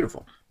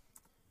 beautiful.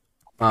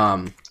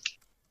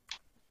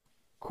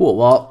 Cool.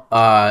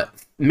 Well,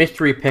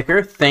 mystery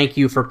picker, thank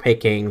you for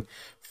picking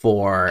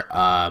for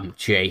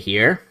Jay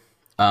here.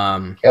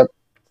 Yep.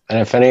 And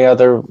if any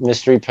other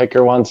mystery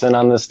picker wants in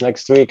on this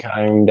next week,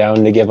 I'm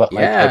down to give up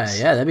my picks.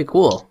 Yeah, that'd be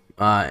cool.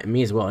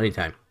 Me as well,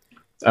 anytime.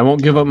 I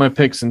won't give up my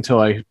picks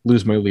until I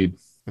lose my lead.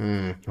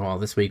 Well,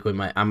 this week we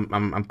might.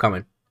 I'm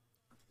coming.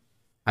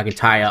 I can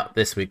tie up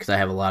this week because I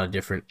have a lot of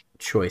different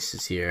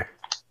choices here.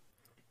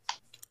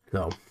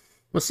 So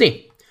we'll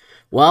see.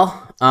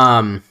 Well,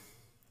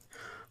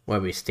 where are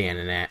we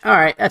standing at? All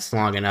right, that's a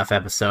long enough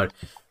episode.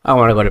 I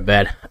want to go to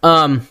bed.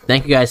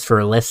 Thank you guys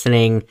for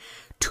listening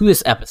to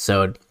this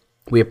episode.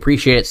 We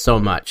appreciate it so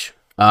much.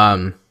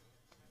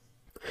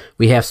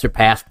 We have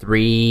surpassed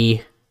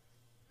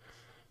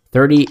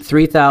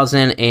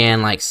 33,000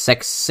 and like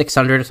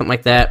 600 or something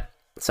like that.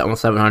 It's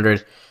almost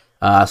 700.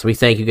 So we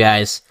thank you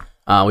guys.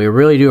 We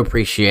really do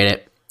appreciate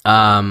it.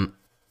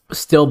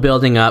 Still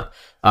building up.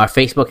 Our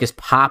Facebook is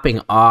popping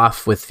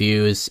off with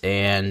views,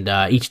 and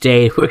each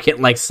day we're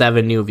getting like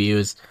 7 new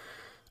views,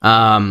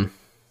 7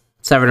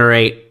 or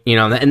 8. You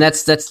know, and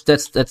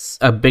that's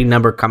a big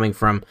number coming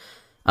from,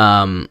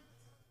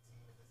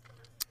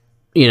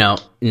 you know,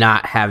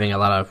 not having a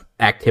lot of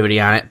activity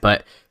on it.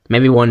 But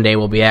maybe one day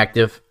we'll be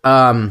active.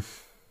 I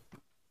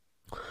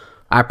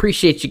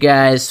appreciate you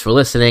guys for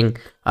listening.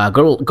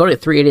 Go to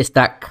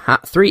 3idiots.com,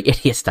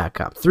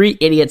 3idiots.com, 3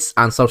 Idiots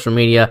on social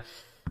media.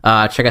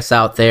 Check us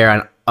out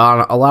there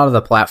on a lot of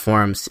the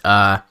platforms.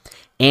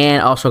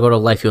 And also go to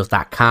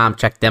lifeheals.com.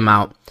 Check them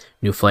out.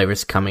 New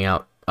flavors coming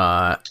out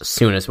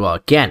soon as well.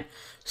 Again,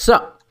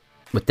 so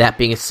with that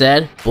being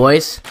said,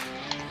 boys,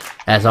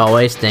 as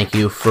always, thank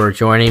you for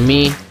joining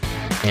me.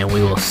 And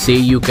we will see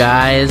you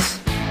guys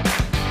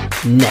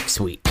next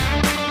week.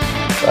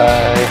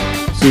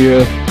 Bye. See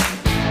ya.